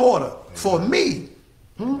set it in order for me?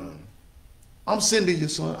 I'm sending you,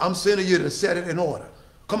 son. I'm sending you to set it in order.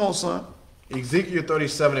 Come on, son. Ezekiel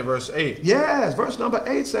 37 and verse 8. Yes, verse number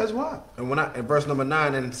 8 says what? And in verse number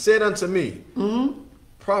 9, and said unto me,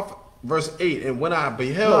 prophet, verse 8, and when I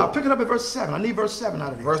beheld. No, pick it up at verse 7. I need verse 7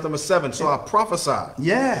 out of it. Verse number 7. So I prophesied.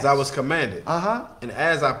 Yes. As I was commanded. And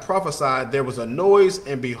as I prophesied, there was a noise,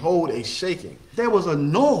 and behold, a shaking. There was a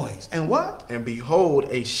noise. And what? And behold,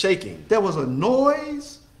 a shaking. There was a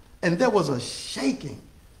noise, and there was a shaking.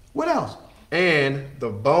 What else? And the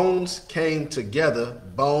bones came together,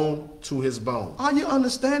 bone to his bone. Are you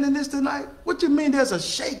understanding this tonight? What do you mean there's a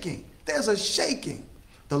shaking? There's a shaking.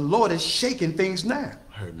 The Lord is shaking things now.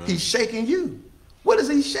 Amen. He's shaking you. What is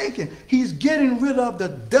he shaking? He's getting rid of the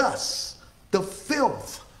dust, the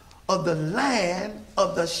filth of the land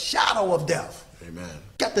of the shadow of death. Amen.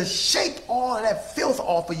 Got to shake all of that filth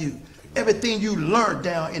off of you. Amen. Everything you learned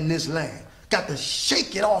down in this land. Got to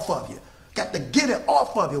shake it off of you. Got to get it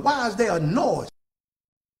off of you. Why is there a noise?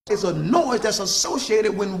 It's a noise that's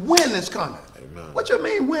associated when wind is coming. Amen. What you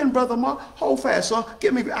mean wind, Brother Mark? Hold fast, son.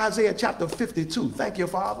 Give me Isaiah chapter 52. Thank you,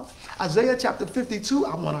 Father. Isaiah chapter 52,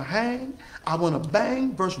 I want to hang. I want to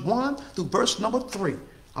bang verse 1 through verse number 3.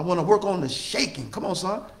 I want to work on the shaking. Come on,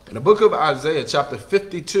 son. In the book of Isaiah chapter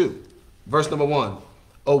 52, verse number 1.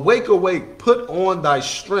 Awake, awake, put on thy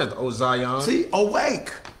strength, O Zion. See,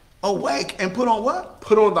 awake. Awake and put on what?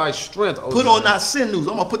 Put on thy strength, O Put Zion. on thy sinews.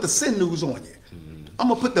 I'm going to put the sinews on you. I'm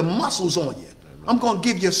going to put the muscles on you. I'm going to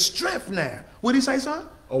give you strength now. What did he say, son?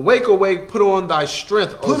 Awake, awake, put on thy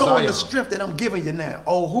strength, O Zion. Put on the strength that I'm giving you now.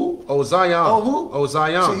 Oh, who? O Zion. Oh, who? O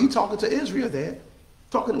Zion. See, he talking to Israel there.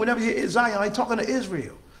 Whenever you hear Zion, he talking to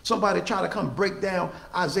Israel. Somebody try to come break down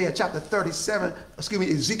Isaiah chapter 37,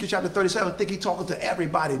 Ezekiel chapter 37, think he talking to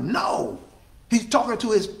everybody. No. He's talking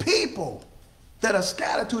to his people that are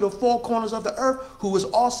scattered to the four corners of the earth, who is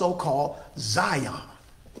also called Zion.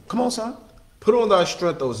 Come on, son. Put on thy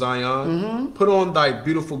strength, O Zion. Put on thy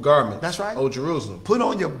beautiful garments. That's right. O Jerusalem. Put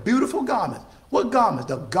on your beautiful garments. What garments?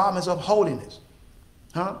 The garments of holiness.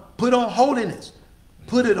 Put on holiness.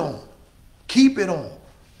 Put it on. Keep it on.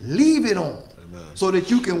 Leave it on. Amen. So that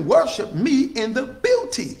you can worship me in the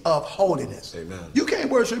beauty of holiness. Amen. You can't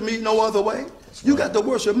worship me no other way. That's you got to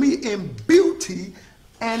worship me in beauty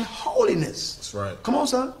and holiness. That's right. Come on,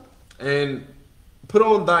 son. And put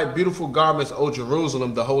on thy beautiful garments, O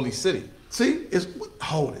Jerusalem, the holy city. See, it's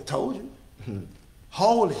holy. Told you.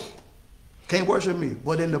 Holy. Can't worship me,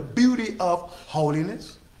 but in the beauty of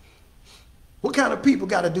holiness. What kind of people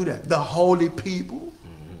got to do that? The holy people.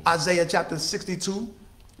 Isaiah chapter 62,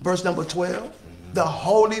 verse number 12. The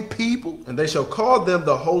holy people. And they shall call them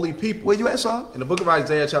the holy people. Where you at, son? In the book of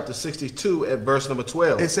Isaiah chapter 62 at verse number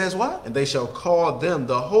 12. It says what? And they shall call them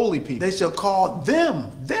the holy people. They shall call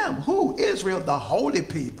them who? Israel, the holy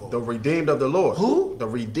people. The redeemed of the Lord. Who? The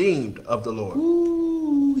redeemed of the Lord.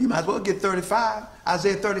 Ooh, you might as well get 35.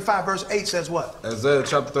 Isaiah 35 verse 8 says what? Isaiah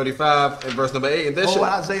chapter 35 and verse number 8. And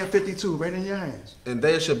Isaiah 52, right in your hands. And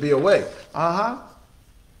there shall be a way.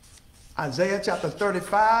 Isaiah chapter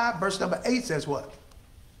 35, verse number 8 says what?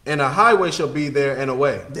 And a highway shall be there and a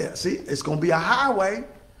way. There, see, it's going to be a highway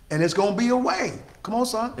and it's going to be a way. Come on,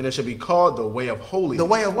 son. And it shall be called the way of holiness. The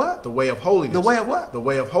way of what? The way of holiness. The way of what? The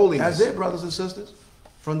way of holiness. That's it, brothers and sisters.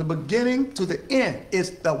 From the beginning to the end,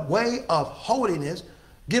 it's the way of holiness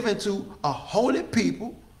given to a holy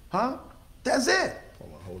people. That's it.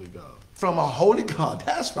 From a holy God. From a holy God.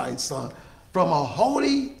 That's right, son. From a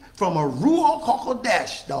Ruach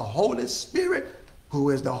HaKodesh, the Holy Spirit, who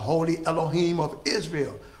is the holy Elohim of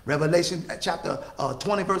Israel. Revelation chapter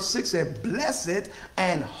 20 verse 6 said, blessed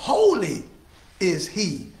and holy is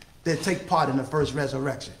he that take part in the first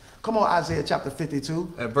resurrection. Come on, Isaiah chapter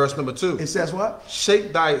 52. At verse number 2. It says what?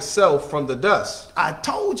 Shake thyself from the dust. I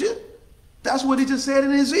told you. That's what he just said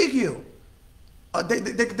in Ezekiel.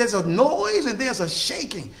 There's a noise and there's a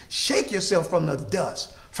shaking. Shake yourself from the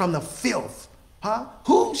dust, from the filth. Huh?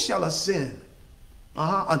 Who shall ascend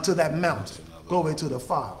unto that mountain? Glory to the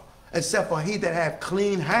Father. Except for he that have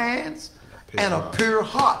clean hands and a pure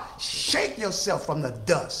heart. Shake yourself from the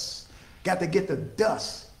dust. Got to get the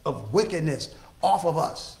dust of wickedness off of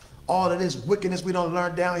us. All of this wickedness we don't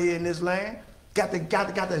learn down here in this land. Got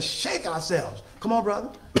to shake ourselves. Come on, brother.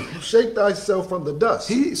 Shake thyself from the dust.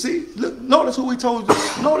 Look, notice who he told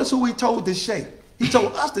to shake. He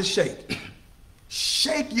told us to shake.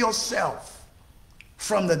 Shake yourself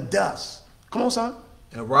from the dust. Come on, son.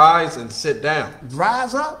 And rise and sit down.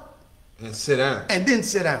 Rise up. And sit down. And then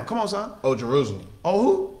sit down. Come on, son. O Jerusalem. Oh,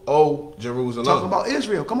 who? O Jerusalem. Talking about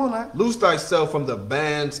Israel. Come on now. Loose thyself from the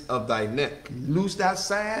bands of thy neck. Loose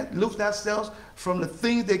thyself from the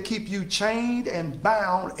things that keep you chained and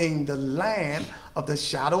bound in the land of the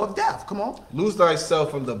shadow of death. Come on. Loose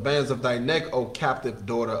thyself from the bands of thy neck, O captive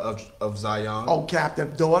daughter of Zion. O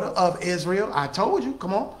captive daughter of Israel. I told you.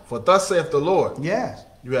 Come on. For thus saith the Lord. Yes.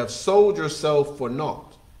 You have sold yourself for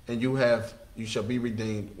naught, and you shall be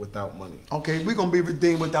redeemed without money. Okay, we're gonna be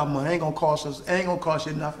redeemed without money. Ain't gonna cost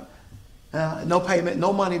you nothing. No payment,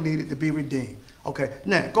 no money needed to be redeemed. Okay,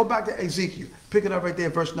 now go back to Ezekiel. Pick it up right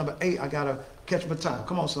there, verse number 8. I gotta catch my time.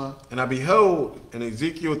 Come on, son. And I beheld in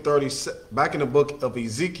Ezekiel 30, back in the book of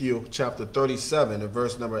Ezekiel, chapter 37, and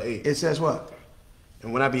verse number 8. It says what?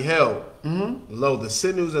 And when I beheld, lo, the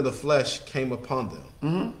sinews and the flesh came upon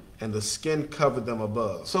them. And the skin covered them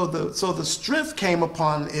above. So the strength came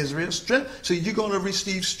upon Israel. Strength. So you're going to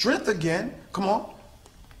receive strength again. Come on.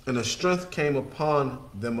 And the strength came upon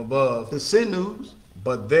them above. The sinews.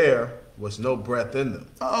 But there was no breath in them.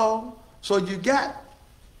 Uh-oh. So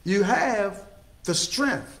you have the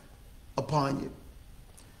strength upon you.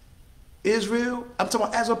 Israel, I'm talking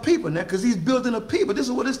about as a people now, because he's building a people. This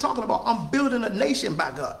is what he's talking about. I'm building a nation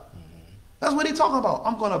back up. That's what he's talking about.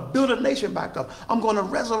 I'm going to build a nation back up. I'm going to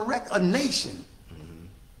resurrect a nation.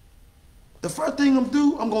 The first thing I'm going to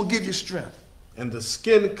do, I'm going to give you strength. And the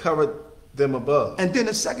skin covered them above. And then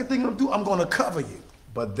the second thing I'm going to do, I'm going to cover you.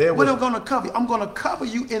 But there was... What am I going to cover you? I'm going to cover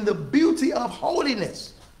you in the beauty of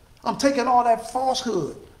holiness. I'm taking all that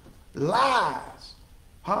falsehood, lies,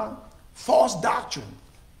 false doctrine,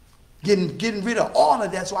 getting rid of all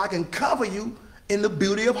of that so I can cover you in the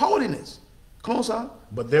beauty of holiness. Come on, son.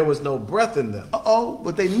 But there was no breath in them. Uh-oh,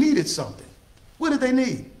 but they needed something. What did they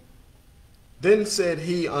need? Then said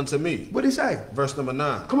he unto me. What did he say? Verse number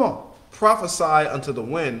 9. Come on. Prophesy unto the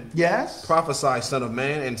wind. Yes. Prophesy, son of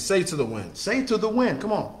man, and say to the wind. Say to the wind.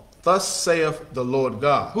 Come on. Thus saith the Lord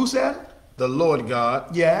God. Who said it? The Lord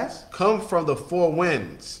God. Yes. Come from the four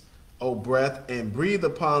winds, O breath, and breathe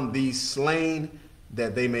upon these slain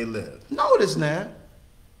that they may live. Notice now.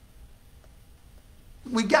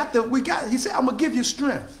 He said, I'm going to give you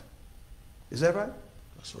strength. Is that right?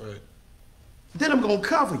 That's right. Then I'm going to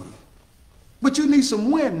cover you. But you need some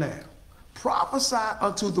wind now. Prophesy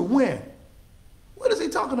unto the wind. What is he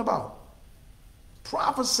talking about?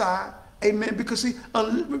 Prophesy, amen, because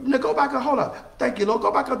now go back and hold up. Thank you, Lord.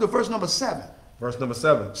 Go back up to verse number 7. Verse number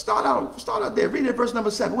 7. Start out there. Read it, verse number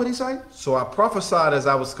 7. What did he say? So I prophesied as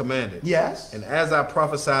I was commanded. Yes. And as I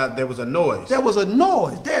prophesied, there was a noise. There was a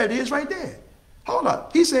noise. There it is right there. Hold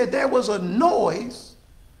up. He said there was a noise.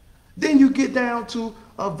 Then you get down to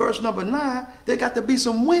verse number 9. There got to be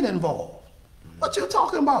some wind involved. What you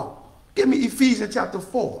talking about? Give me Ephesians chapter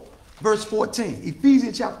 4, verse 14.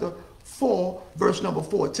 Ephesians chapter 4, verse number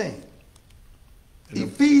 14.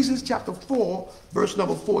 Ephesians chapter 4, verse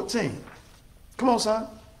number 14. Come on, son.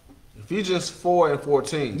 Ephesians 4 and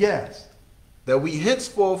 14. Yes. That we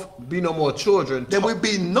henceforth be no more children. There will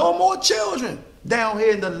be no more children down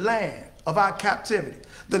here in the land of our captivity.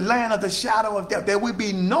 The land of the shadow of death. There will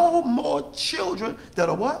be no more children that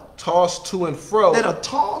are what? Tossed to and fro. That are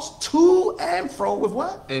tossed to and fro with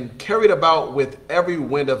what? And carried about with every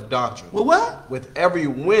wind of doctrine. With what? With every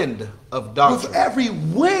wind of doctrine. With every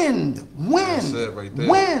wind. That's it right there.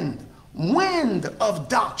 Wind of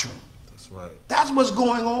doctrine. That's right. That's what's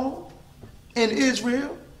going on in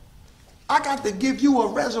Israel. I got to give you a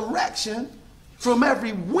resurrection from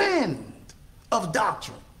every wind of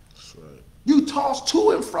doctrine. That's right. You toss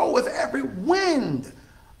to and fro with every wind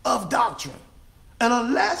of doctrine. And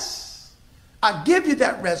unless I give you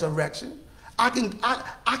that resurrection, I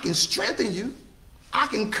can strengthen you, I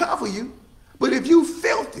can cover you, But if you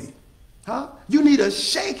filthy, you need a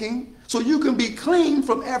shaking so you can be clean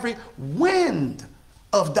from every wind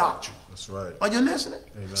of doctrine. That's right. Are you listening?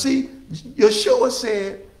 Amen. See, Yahshua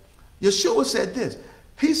said this.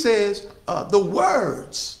 He says, the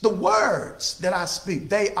words that I speak,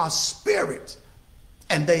 they are spirit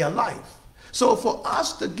and they are life. So for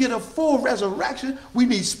us to get a full resurrection, we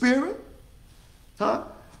need spirit.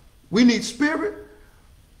 We need spirit.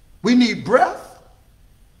 We need breath.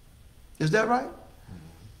 Is that right?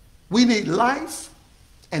 We need life,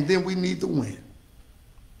 and then we need the wind.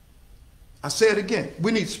 I say it again.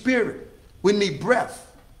 We need spirit. We need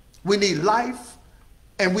breath. We need life,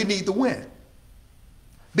 and we need the wind.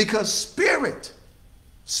 Because spirit,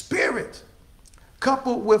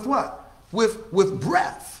 coupled with what? With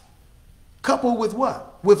breath, coupled with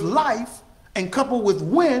what? With life, and coupled with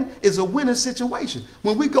wind is a winning situation.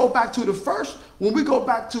 When we go back to the first,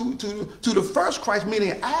 to the first Christ,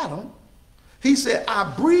 meaning Adam, he said, I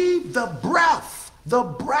breathe the breath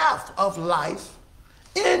of life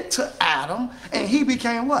into Adam, and he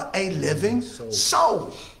became what? A living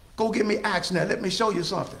soul. Go get me Acts now. Let me show you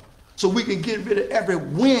something. So we can get rid of every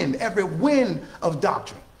wind of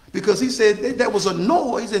doctrine. Because he said there was a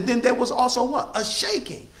noise, and then there was also what? A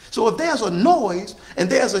shaking. So if there's a noise and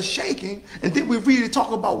there's a shaking, and then we really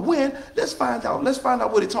talk about wind, let's find out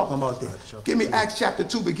what he's talking about there. Give me Acts chapter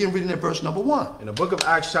 2, begin reading at verse number 1. In the book of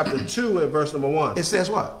Acts chapter 2 at verse number 1. It says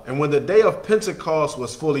what? And when the day of Pentecost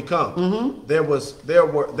was fully come, they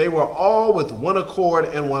were all with one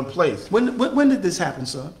accord in one place. When did this happen,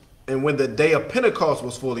 son? And when the day of Pentecost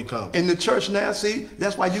was fully come. In the church now, see,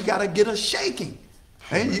 that's why you got to get a shaking.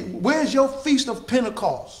 Where's your feast of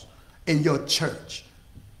Pentecost in your church?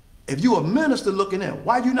 If you're a minister looking in,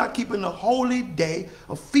 why are you not keeping the holy day,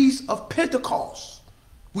 a feast of Pentecost?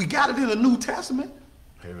 We got it in the New Testament.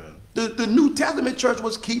 Amen. The New Testament church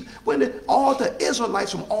was all the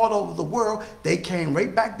Israelites from all over the world, they came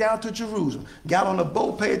right back down to Jerusalem, got on a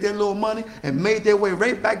boat, paid their little money, and made their way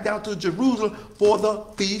right back down to Jerusalem for the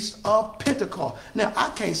Feast of Pentecost. Now,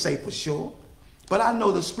 I can't say for sure, but I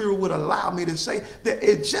know the Spirit would allow me to say that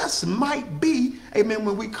it just might be, amen,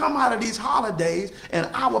 when we come out of these holidays and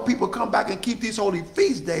our people come back and keep these holy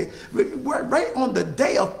feast days, right on the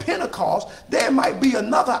day of Pentecost, there might be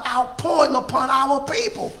another outpouring upon our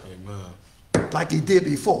people. Amen. Like he did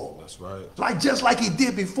before. That's right. Just like he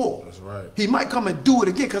did before. That's right. He might come and do it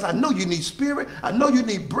again, because I know you need spirit, I know you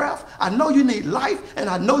need breath, I know you need life, and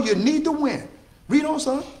I know you need the wind. Read on,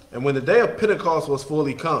 son. And when the day of Pentecost was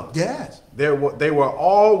fully come, yes, they were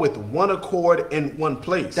all with one accord in one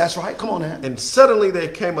place. That's right. Come on now. And suddenly there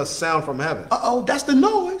came a sound from heaven. That's the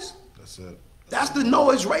noise. That's it. That's the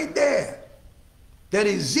noise right there that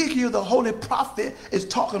Ezekiel, the holy prophet, is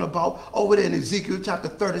talking about over there in Ezekiel chapter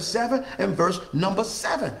 37 and verse number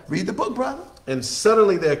 7. Read the book, brother. And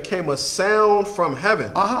suddenly there came a sound from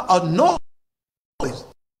heaven. A noise.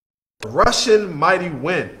 A rushing mighty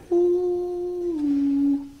wind.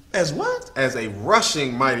 As what? As a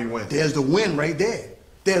rushing mighty wind. There's the wind right there.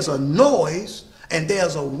 There's a noise and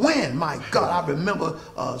there's a wind. My God, I remember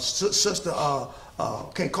sister,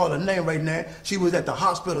 can't call her name right now. She was at the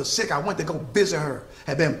hospital sick. I went to go visit her.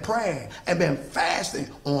 Had been praying and been fasting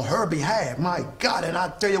on her behalf. My God, and I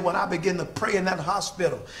tell you, when I began to pray in that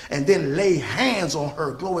hospital and then lay hands on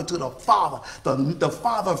her, glory to the Father, the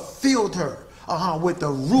Father filled her with the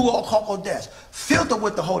Ruach HaKodesh, filled her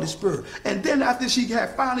with the Holy Spirit. And then after she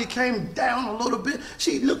had finally came down a little bit,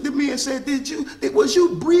 she looked at me and said, was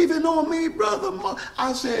you breathing on me, brother?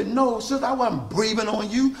 I said, no, sister, I wasn't breathing on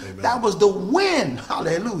you. Amen. That was the wind.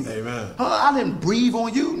 Hallelujah. Amen. I didn't breathe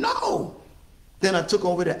on you. No. Then I took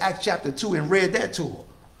over to Acts chapter 2 and read that to her.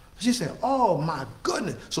 She said, oh my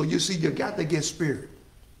goodness. So you see, you got to get spirit.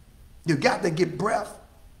 You got to get breath.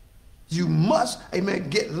 You must, amen,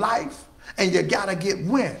 get life. And you got to get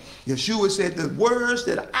wind. Yahshua said, the words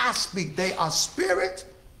that I speak, they are spirit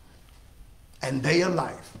and they are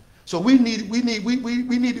life. So we need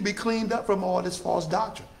to be cleaned up from all this false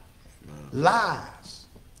doctrine. Amen. Lies,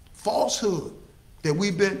 falsehood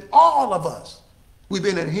that all of us, we've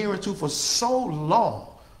been adhering to for so long.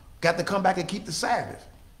 Got to come back and keep the Sabbath.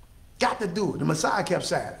 Got to do it. The Messiah kept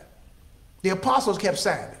Sabbath. The apostles kept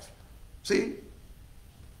Sabbath. See?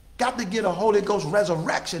 Got to get a Holy Ghost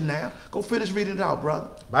resurrection now. Go finish reading it out, brother.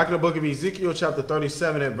 Back in the book of Ezekiel chapter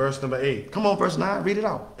 37 and verse number 8. Come on, verse 9. Read it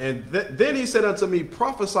out. And then he said unto me,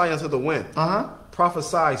 prophesy unto the wind.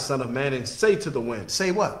 Prophesy, son of man, and say to the wind.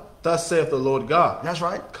 Say what? Thus saith the Lord God. That's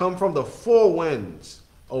right. Come from the four winds,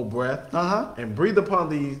 O breath, and breathe upon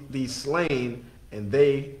these slain, and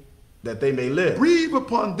that they may live. Breathe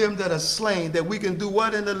upon them that are slain, that we can do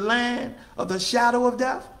what in the land of the shadow of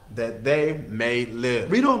death? that they may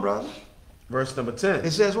live. Read on, brother. Verse number 10.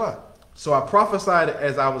 It says what? So I prophesied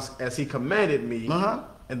as he commanded me,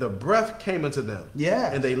 and the breath came into them.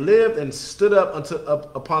 Yeah. And they lived and stood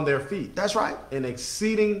up upon their feet. That's right. An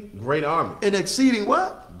exceeding great army. An exceeding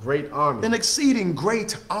what? Great army. An exceeding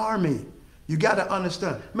great army. You got to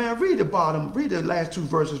understand. Man, read the bottom. Read the last two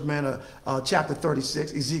verses, man, chapter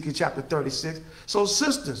 36, Ezekiel chapter 36. So,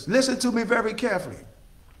 sisters, listen to me very carefully.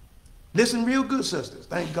 Listen real good, sisters.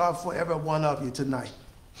 Thank God for every one of you tonight.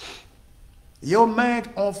 Your man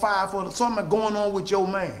on fire for something going on with your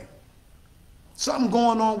man. Something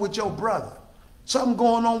going on with your brother. Something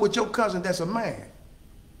going on with your cousin that's a man.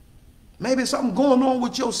 Maybe something going on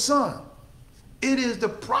with your son. It is the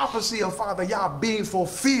prophecy of Father Yah being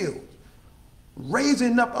fulfilled.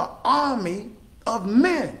 Raising up an army of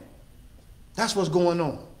men. That's what's going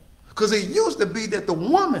on. Because it used to be that the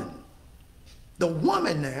woman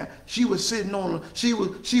there, she was sitting on, she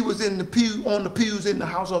was in the pew, on the pews in the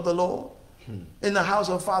house of the Lord. In the house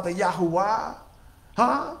of Father Yahshua.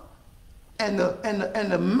 And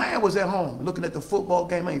the man was at home looking at the football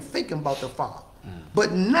game, ain't thinking about the father.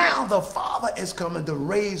 But now the Father is coming to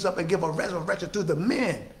raise up and give a resurrection to the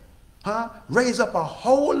men. Raise up a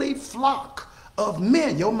holy flock of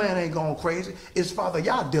men. Your man ain't going crazy. It's Father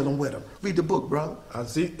Yah dealing with him. Read the book, brother.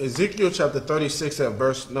 Ezekiel chapter 36 and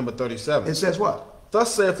verse number 37. It says what?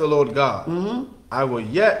 Thus saith the Lord God, I will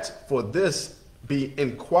yet for this be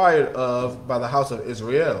inquired of by the house of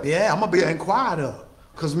Israel. Yeah, I'm going to be inquired of.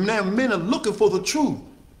 Because men are looking for the truth.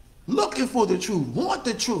 Looking for the truth. Want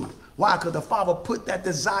the truth. Why? Because the Father put that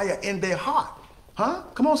desire in their heart.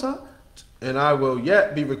 Come on, son. And I will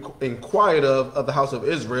yet be inquired of the house of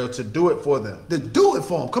Israel to do it for them. To do it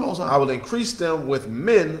for them. Come on, son. I will increase them with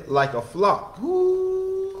men like a flock.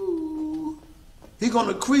 Ooh. He going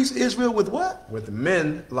to increase Israel with what? With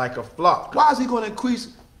men like a flock. Why is he going to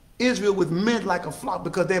increase Israel with men like a flock?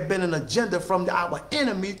 Because there's been an agenda from our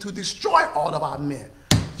enemy to destroy all of our men.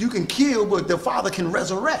 You can kill, but the Father can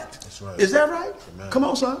resurrect. That's right. Is that right? Amen. Come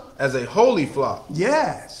on, son. As a holy flock.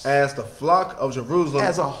 Yes. As the flock of Jerusalem.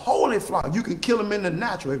 As a holy flock. You can kill them in the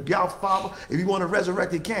natural. If God, Father, if you want to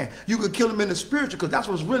resurrect, you can. You can kill them in the spiritual, because that's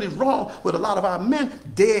what's really wrong with a lot of our men,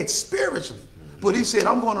 dead spiritually. But he said,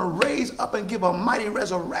 I'm going to raise up and give a mighty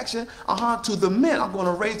resurrection to the men. I'm going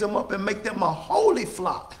to raise them up and make them a holy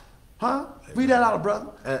flock. Read that out, brother.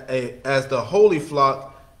 As the holy flock.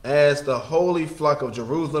 As the holy flock of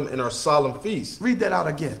Jerusalem in our solemn feast. Read that out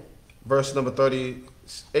again. Verse number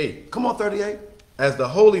 38. Come on, 38. As the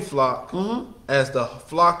holy flock, as the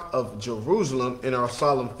flock of Jerusalem in our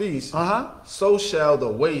solemn feast, so shall the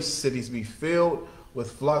waste cities be filled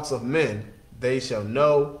with flocks of men. They shall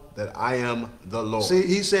know that I am the Lord. See,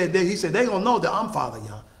 he said they're going to know that I'm Father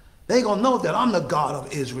Yah. They're going to know that I'm the God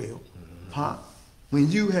of Israel. When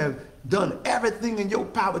you have done everything in your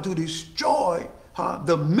power to destroy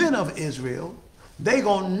the men of Israel, they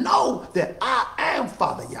gonna know that I am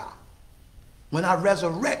Father Yah. When I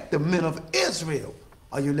resurrect the men of Israel.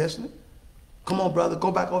 Are you listening? Come on, brother,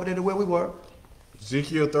 go back over there to where we were.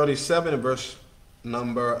 Ezekiel 37 and verse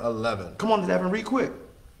number 11. Come on, 11, read quick.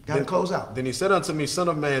 Gotta close out. Then he said unto me, Son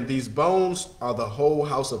of man, these bones are the whole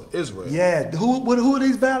house of Israel. Yeah, who are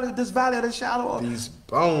these valleys? This valley of the shadow of? These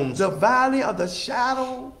bones. The valley of the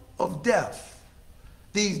shadow of death.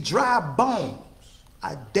 These dry bones.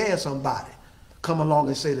 I dare somebody come along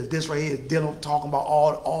and say that this right here is dealing, talking about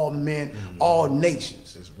all men, all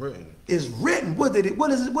nations. It's written. It's written. What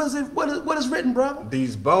is written, brother?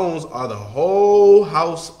 These bones are the whole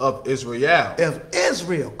house of Israel. Of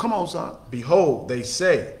Israel. Come on, son. Behold, they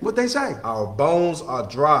say. What they say? Our bones are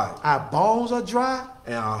dry. Our bones are dry.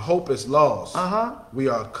 And our hope is lost. We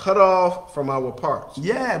are cut off from our parts.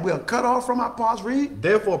 Yeah, we are cut off from our parts. Read.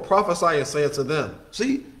 Therefore prophesy and say unto them.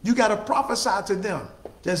 See, you got to prophesy to them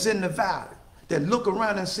that's in the valley, that look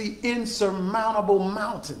around and see insurmountable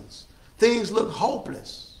mountains. Things look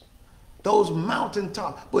hopeless. Those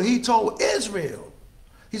mountaintops. But he told Israel,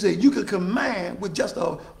 he said, you could command with just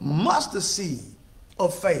a mustard seed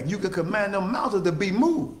of faith. You could command them mountains to be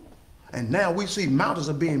moved. And now we see mountains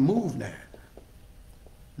are being moved now.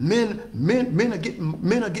 Men are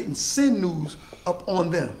getting sinews up on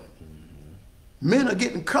them. Men are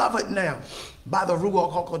getting covered now by the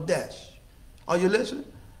Ruach HaKodesh. Are you listening?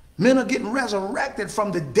 Men are getting resurrected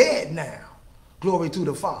from the dead now. Glory to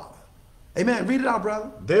the Father. Amen. Read it out, brother.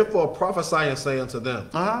 Therefore prophesy and say unto them.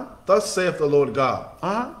 Thus saith the Lord God.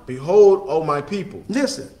 Behold, O my people.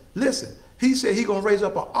 Listen. He said he's going to raise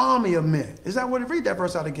up an army of men. Is that what? Read that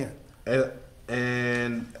verse out again.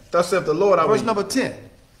 And thus saith the Lord. Verse number 10.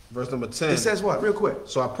 Verse number 10. It says what? Real quick.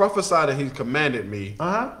 So I prophesied and he commanded me.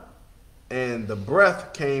 And the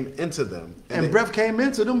breath came into them. And breath came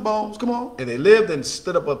into them bones. Come on. And they lived and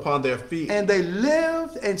stood up upon their feet. And they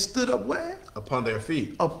lived and stood up where? Upon their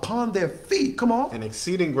feet. Upon their feet. Come on. An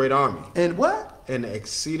exceeding great army. And what? An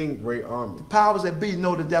exceeding great army. The powers that be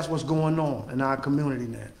know that that's what's going on in our community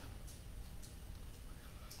now.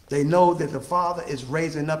 They know that the Father is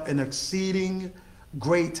raising up an exceeding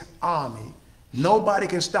great army. Nobody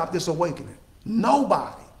can stop this awakening.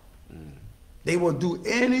 Nobody. They will do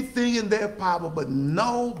anything in their power, but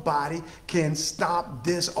nobody can stop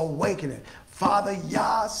this awakening. Father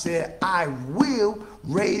Yah said, I will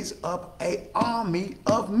raise up an army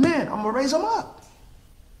of men. I'm going to raise them up.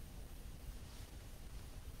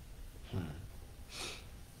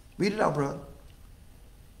 Read it out, brother.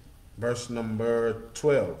 Verse number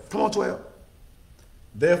 12. Come on, 12.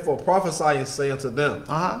 Therefore prophesy and say unto them,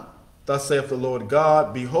 Thus saith the Lord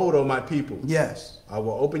God, Behold, O my people. Yes. I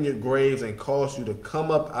will open your graves and cause you to come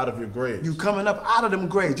up out of your graves. You coming up out of them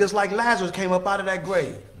graves, just like Lazarus came up out of that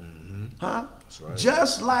grave. Huh? That's right.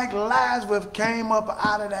 Just like Lazarus came up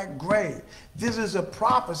out of that grave. This is a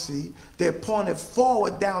prophecy that pointed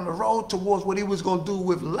forward down the road towards what he was going to do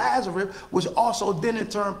with Lazarus, which also then in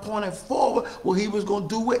turn pointed forward what he was going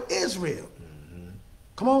to do with Israel.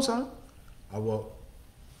 Come on, son. I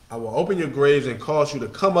will open your graves and cause you to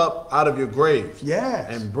come up out of your graves. Yes.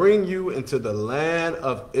 And bring you into the land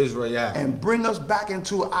of Israel. And bring us back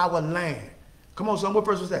into our land. Come on, son. What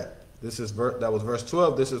verse was that? That was verse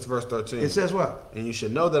 12. This is verse 13. It says what? And you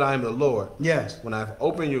should know that I am the Lord. Yes. When I have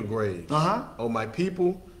opened your graves, O my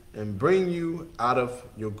people, and bring you out of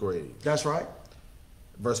your graves. That's right.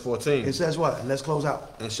 Verse 14. It says what? And let's close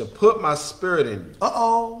out. And shall put my spirit in you.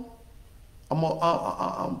 Uh-oh.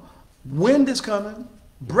 Wind is coming.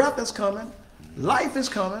 Breath is coming. Life is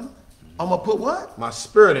coming. I'm going to put what? My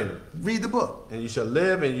spirit in you. Read the book. And you shall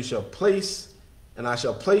live, and you shall place, and I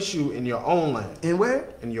shall place you in your own land. In where?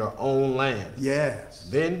 In your own land. Yes.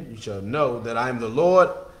 Then you shall know that I am the Lord,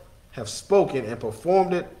 have spoken and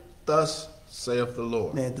performed it. Thus saith the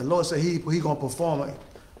Lord. Man, the Lord said he going to perform it.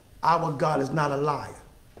 Our God is not a liar,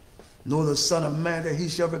 nor the Son of Man that he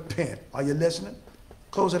shall repent. Are you listening?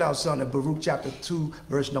 Close it out, son, in Baruch chapter 2,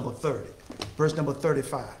 verse number 30. Verse number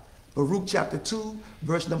 35. Baruch chapter 2,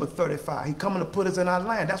 verse number 35. He coming to put us in our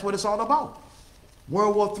land. That's what it's all about.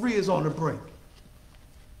 World War III is on the brink.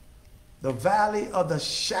 The valley of the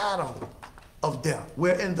shadow of death.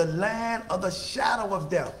 We're in the land of the shadow of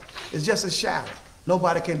death. It's just a shadow.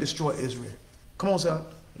 Nobody can destroy Israel. Come on, son.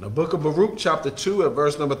 In the book of Baruch chapter 2 at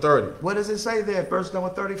verse number 30. What does it say there? Verse number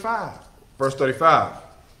 35. Verse 35.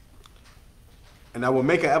 And I will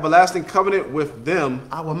make an everlasting covenant with them.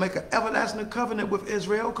 I will make an everlasting covenant with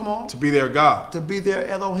Israel. Come on. To be their God. To be their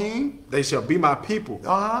Elohim. They shall be my people.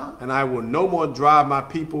 And I will no more drive my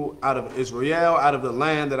people out of Israel, out of the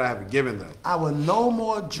land that I have given them. I will no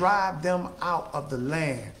more drive them out of the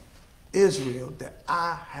land, Israel, that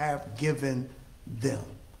I have given them.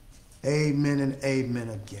 Amen and amen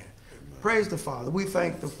again. Amen. Praise the Father. We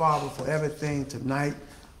thank the Father for everything tonight.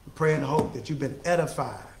 We pray and hope that you've been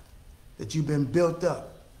edified, that you've been built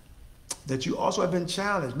up, that you also have been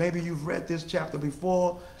challenged. Maybe you've read this chapter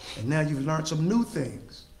before, and now you've learned some new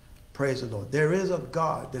things. Praise the Lord. There is a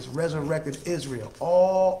God that's resurrected Israel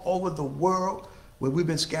all over the world where we've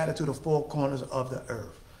been scattered to the four corners of the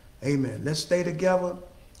earth. Amen. Let's stay together.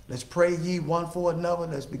 Let's pray ye one for another.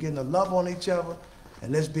 Let's begin to love on each other,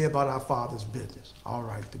 and let's be about our Father's business. All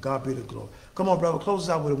right. To God be the glory. Come on, brother. Close us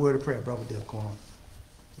out with a word of prayer, brother Dale. Come on.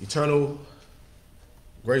 Eternal,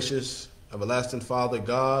 gracious, everlasting Father,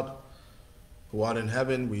 God, who art in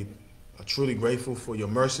heaven, we are truly grateful for your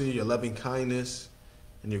mercy, your loving kindness,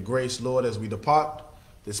 and your grace, Lord, as we depart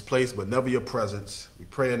this place, but never your presence. We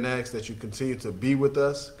pray and ask that you continue to be with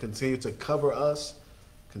us, continue to cover us,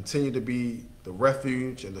 continue to be the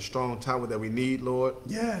refuge and the strong tower that we need, Lord.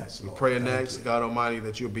 Yes, Lord. We pray and ask, God Almighty,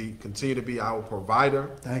 that you'll continue to be our provider.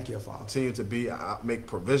 Thank you, Father. Continue to make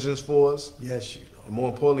provisions for us. Yes, you. And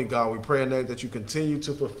more importantly, God, we pray and ask that you continue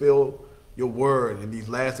to fulfill your word in these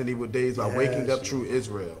last and evil days by waking up true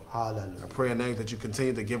Israel. Hallelujah. I pray and ask that you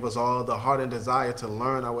continue to give us all the heart and desire to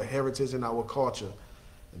learn our heritage and our culture.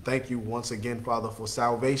 And thank you once again, Father, for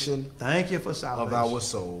salvation. Thank you for salvation of our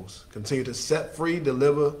souls. Continue to set free,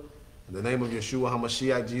 deliver. In the name of Yahshua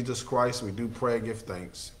HaMashiach, Jesus Christ, we do pray and give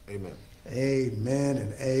thanks. Amen. Amen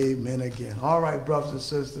and amen again. All right, brothers and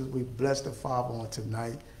sisters, we bless the Father on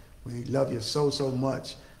tonight. We love you so, so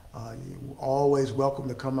much. You're always welcome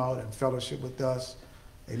to come out and fellowship with us.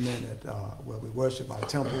 Amen. Where we worship, our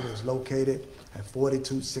temple is located at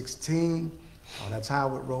 4216. That's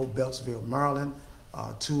Howard Road, Beltsville, Maryland.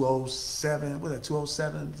 207, what is that,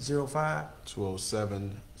 20705?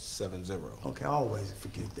 20770. Okay, I always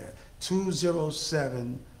forget that.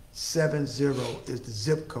 20770 is the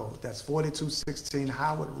zip code. That's 4216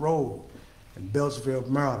 Howard Road in Beltsville,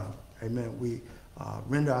 Maryland. Amen. We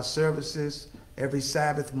render our services every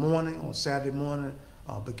Sabbath morning, on Saturday morning,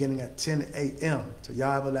 beginning at 10 a.m. To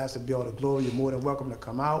Yah everlasting be all the glory. You're more than welcome to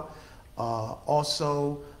come out.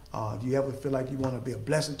 Also, if you ever feel like you want to be a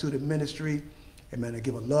blessing to the ministry, amen, to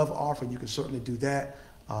give a love offering, you can certainly do that.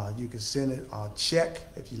 You can send it a check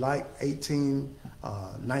if you like,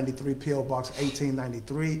 1893 P.O. Box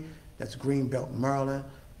 1893. That's Greenbelt, Maryland,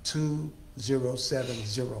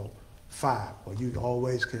 20705. Or you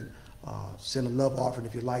always can send a love offering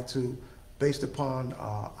if you like to, based upon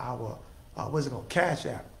our what's it called, Cash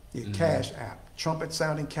App. Your Cash App, Trumpet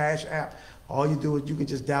sounding Cash App. All you do is you can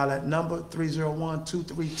just dial that number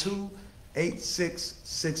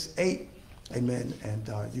 301-232-8668. Amen.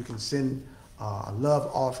 And you can send a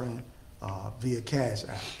love offering via Cash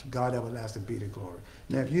App. God everlasting be the glory.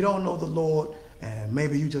 Now, if you don't know the Lord, and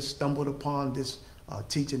maybe you just stumbled upon this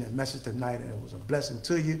teaching and message tonight, and it was a blessing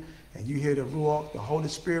to you, and you hear the Ruach, the Holy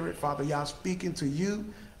Spirit, Father Yah speaking to you,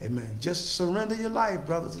 amen. Just surrender your life,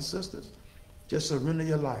 brothers and sisters. Just surrender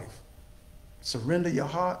your life. Surrender your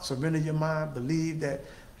heart, surrender your mind. Believe that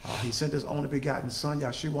he sent his only begotten Son,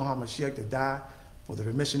 Yahshua HaMashiach, to die for the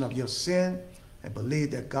remission of your sin, and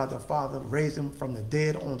believe that God the Father raised him from the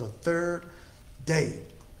dead on the third day.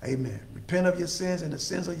 Amen. Repent of your sins and the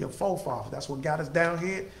sins of your forefathers. That's what got us down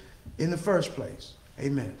here in the first place.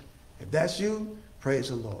 Amen. If that's you, praise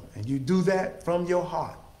the Lord. And you do that from your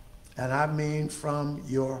heart. And I mean from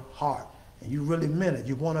your heart. And you really meant it.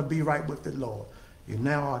 You want to be right with the Lord. You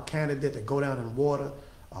now are a candidate to go down in water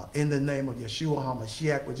in the name of Yahshua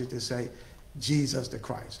HaMashiach, which is to say, Jesus the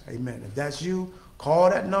Christ. Amen. If that's you, call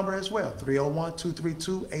that number as well,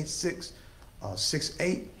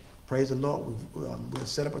 301-232-8668. Praise the Lord. We'll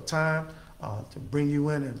set up a time to bring you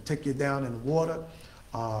in and take you down in the water.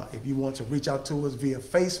 If you want to reach out to us via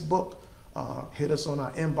Facebook, hit us on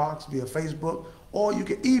our inbox via Facebook, or you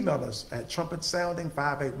can email us at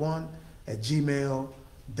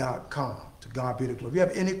trumpetsounding581@gmail.com. To God be the glory. If you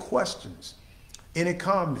have any questions, any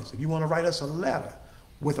comments, if you want to write us a letter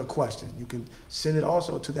with a question, you can send it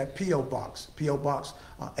also to that P.O. Box, P.O. Box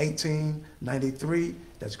 1893.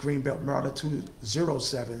 That's Greenbelt, Maryland,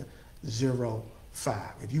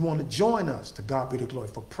 20705. If you want to join us, to God be the glory,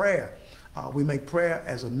 for prayer, we make prayer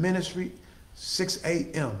as a ministry 6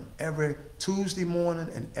 a.m. every Tuesday morning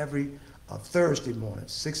and every Thursday morning.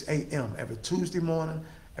 6 a.m. every Tuesday morning,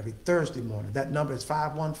 every Thursday morning. That number is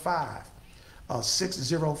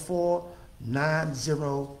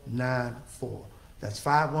 515-604-9094. That's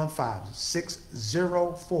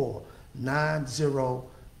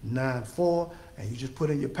 515-604-9094. And you just put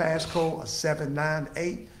in your passcode of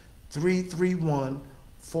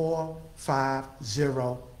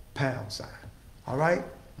 798-331-450 #. All right?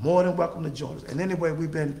 More than welcome to join us. And anyway,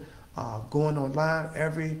 we've been going online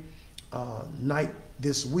every night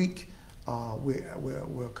this week.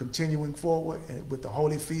 We're continuing forward with the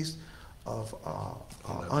Holy Feast of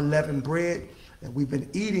unleavened bread. And we've been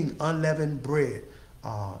eating unleavened bread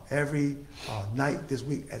every night this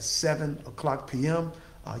week at 7 o'clock p.m.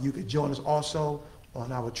 You can join us also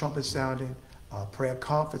on our trumpet sounding prayer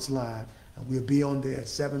conference line. And we'll be on there at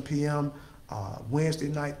 7 p.m. Wednesday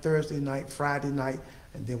night, Thursday night, Friday night,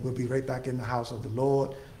 and then we'll be right back in the house of the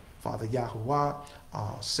Lord, Father Yahshua,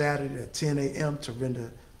 Saturday at 10 a.m. to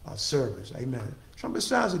render service. Amen. Trumpet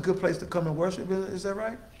Sound is a good place to come and worship. Is that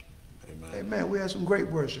right? Amen. Amen. We had some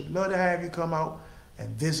great worship. Love to have you come out and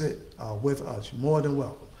visit with us. You're more than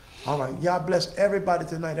welcome. All right. Y'all bless everybody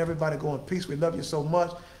tonight. Everybody go in peace. We love you so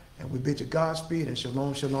much. And we bid you Godspeed and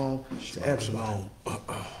shalom, shalom to everyone.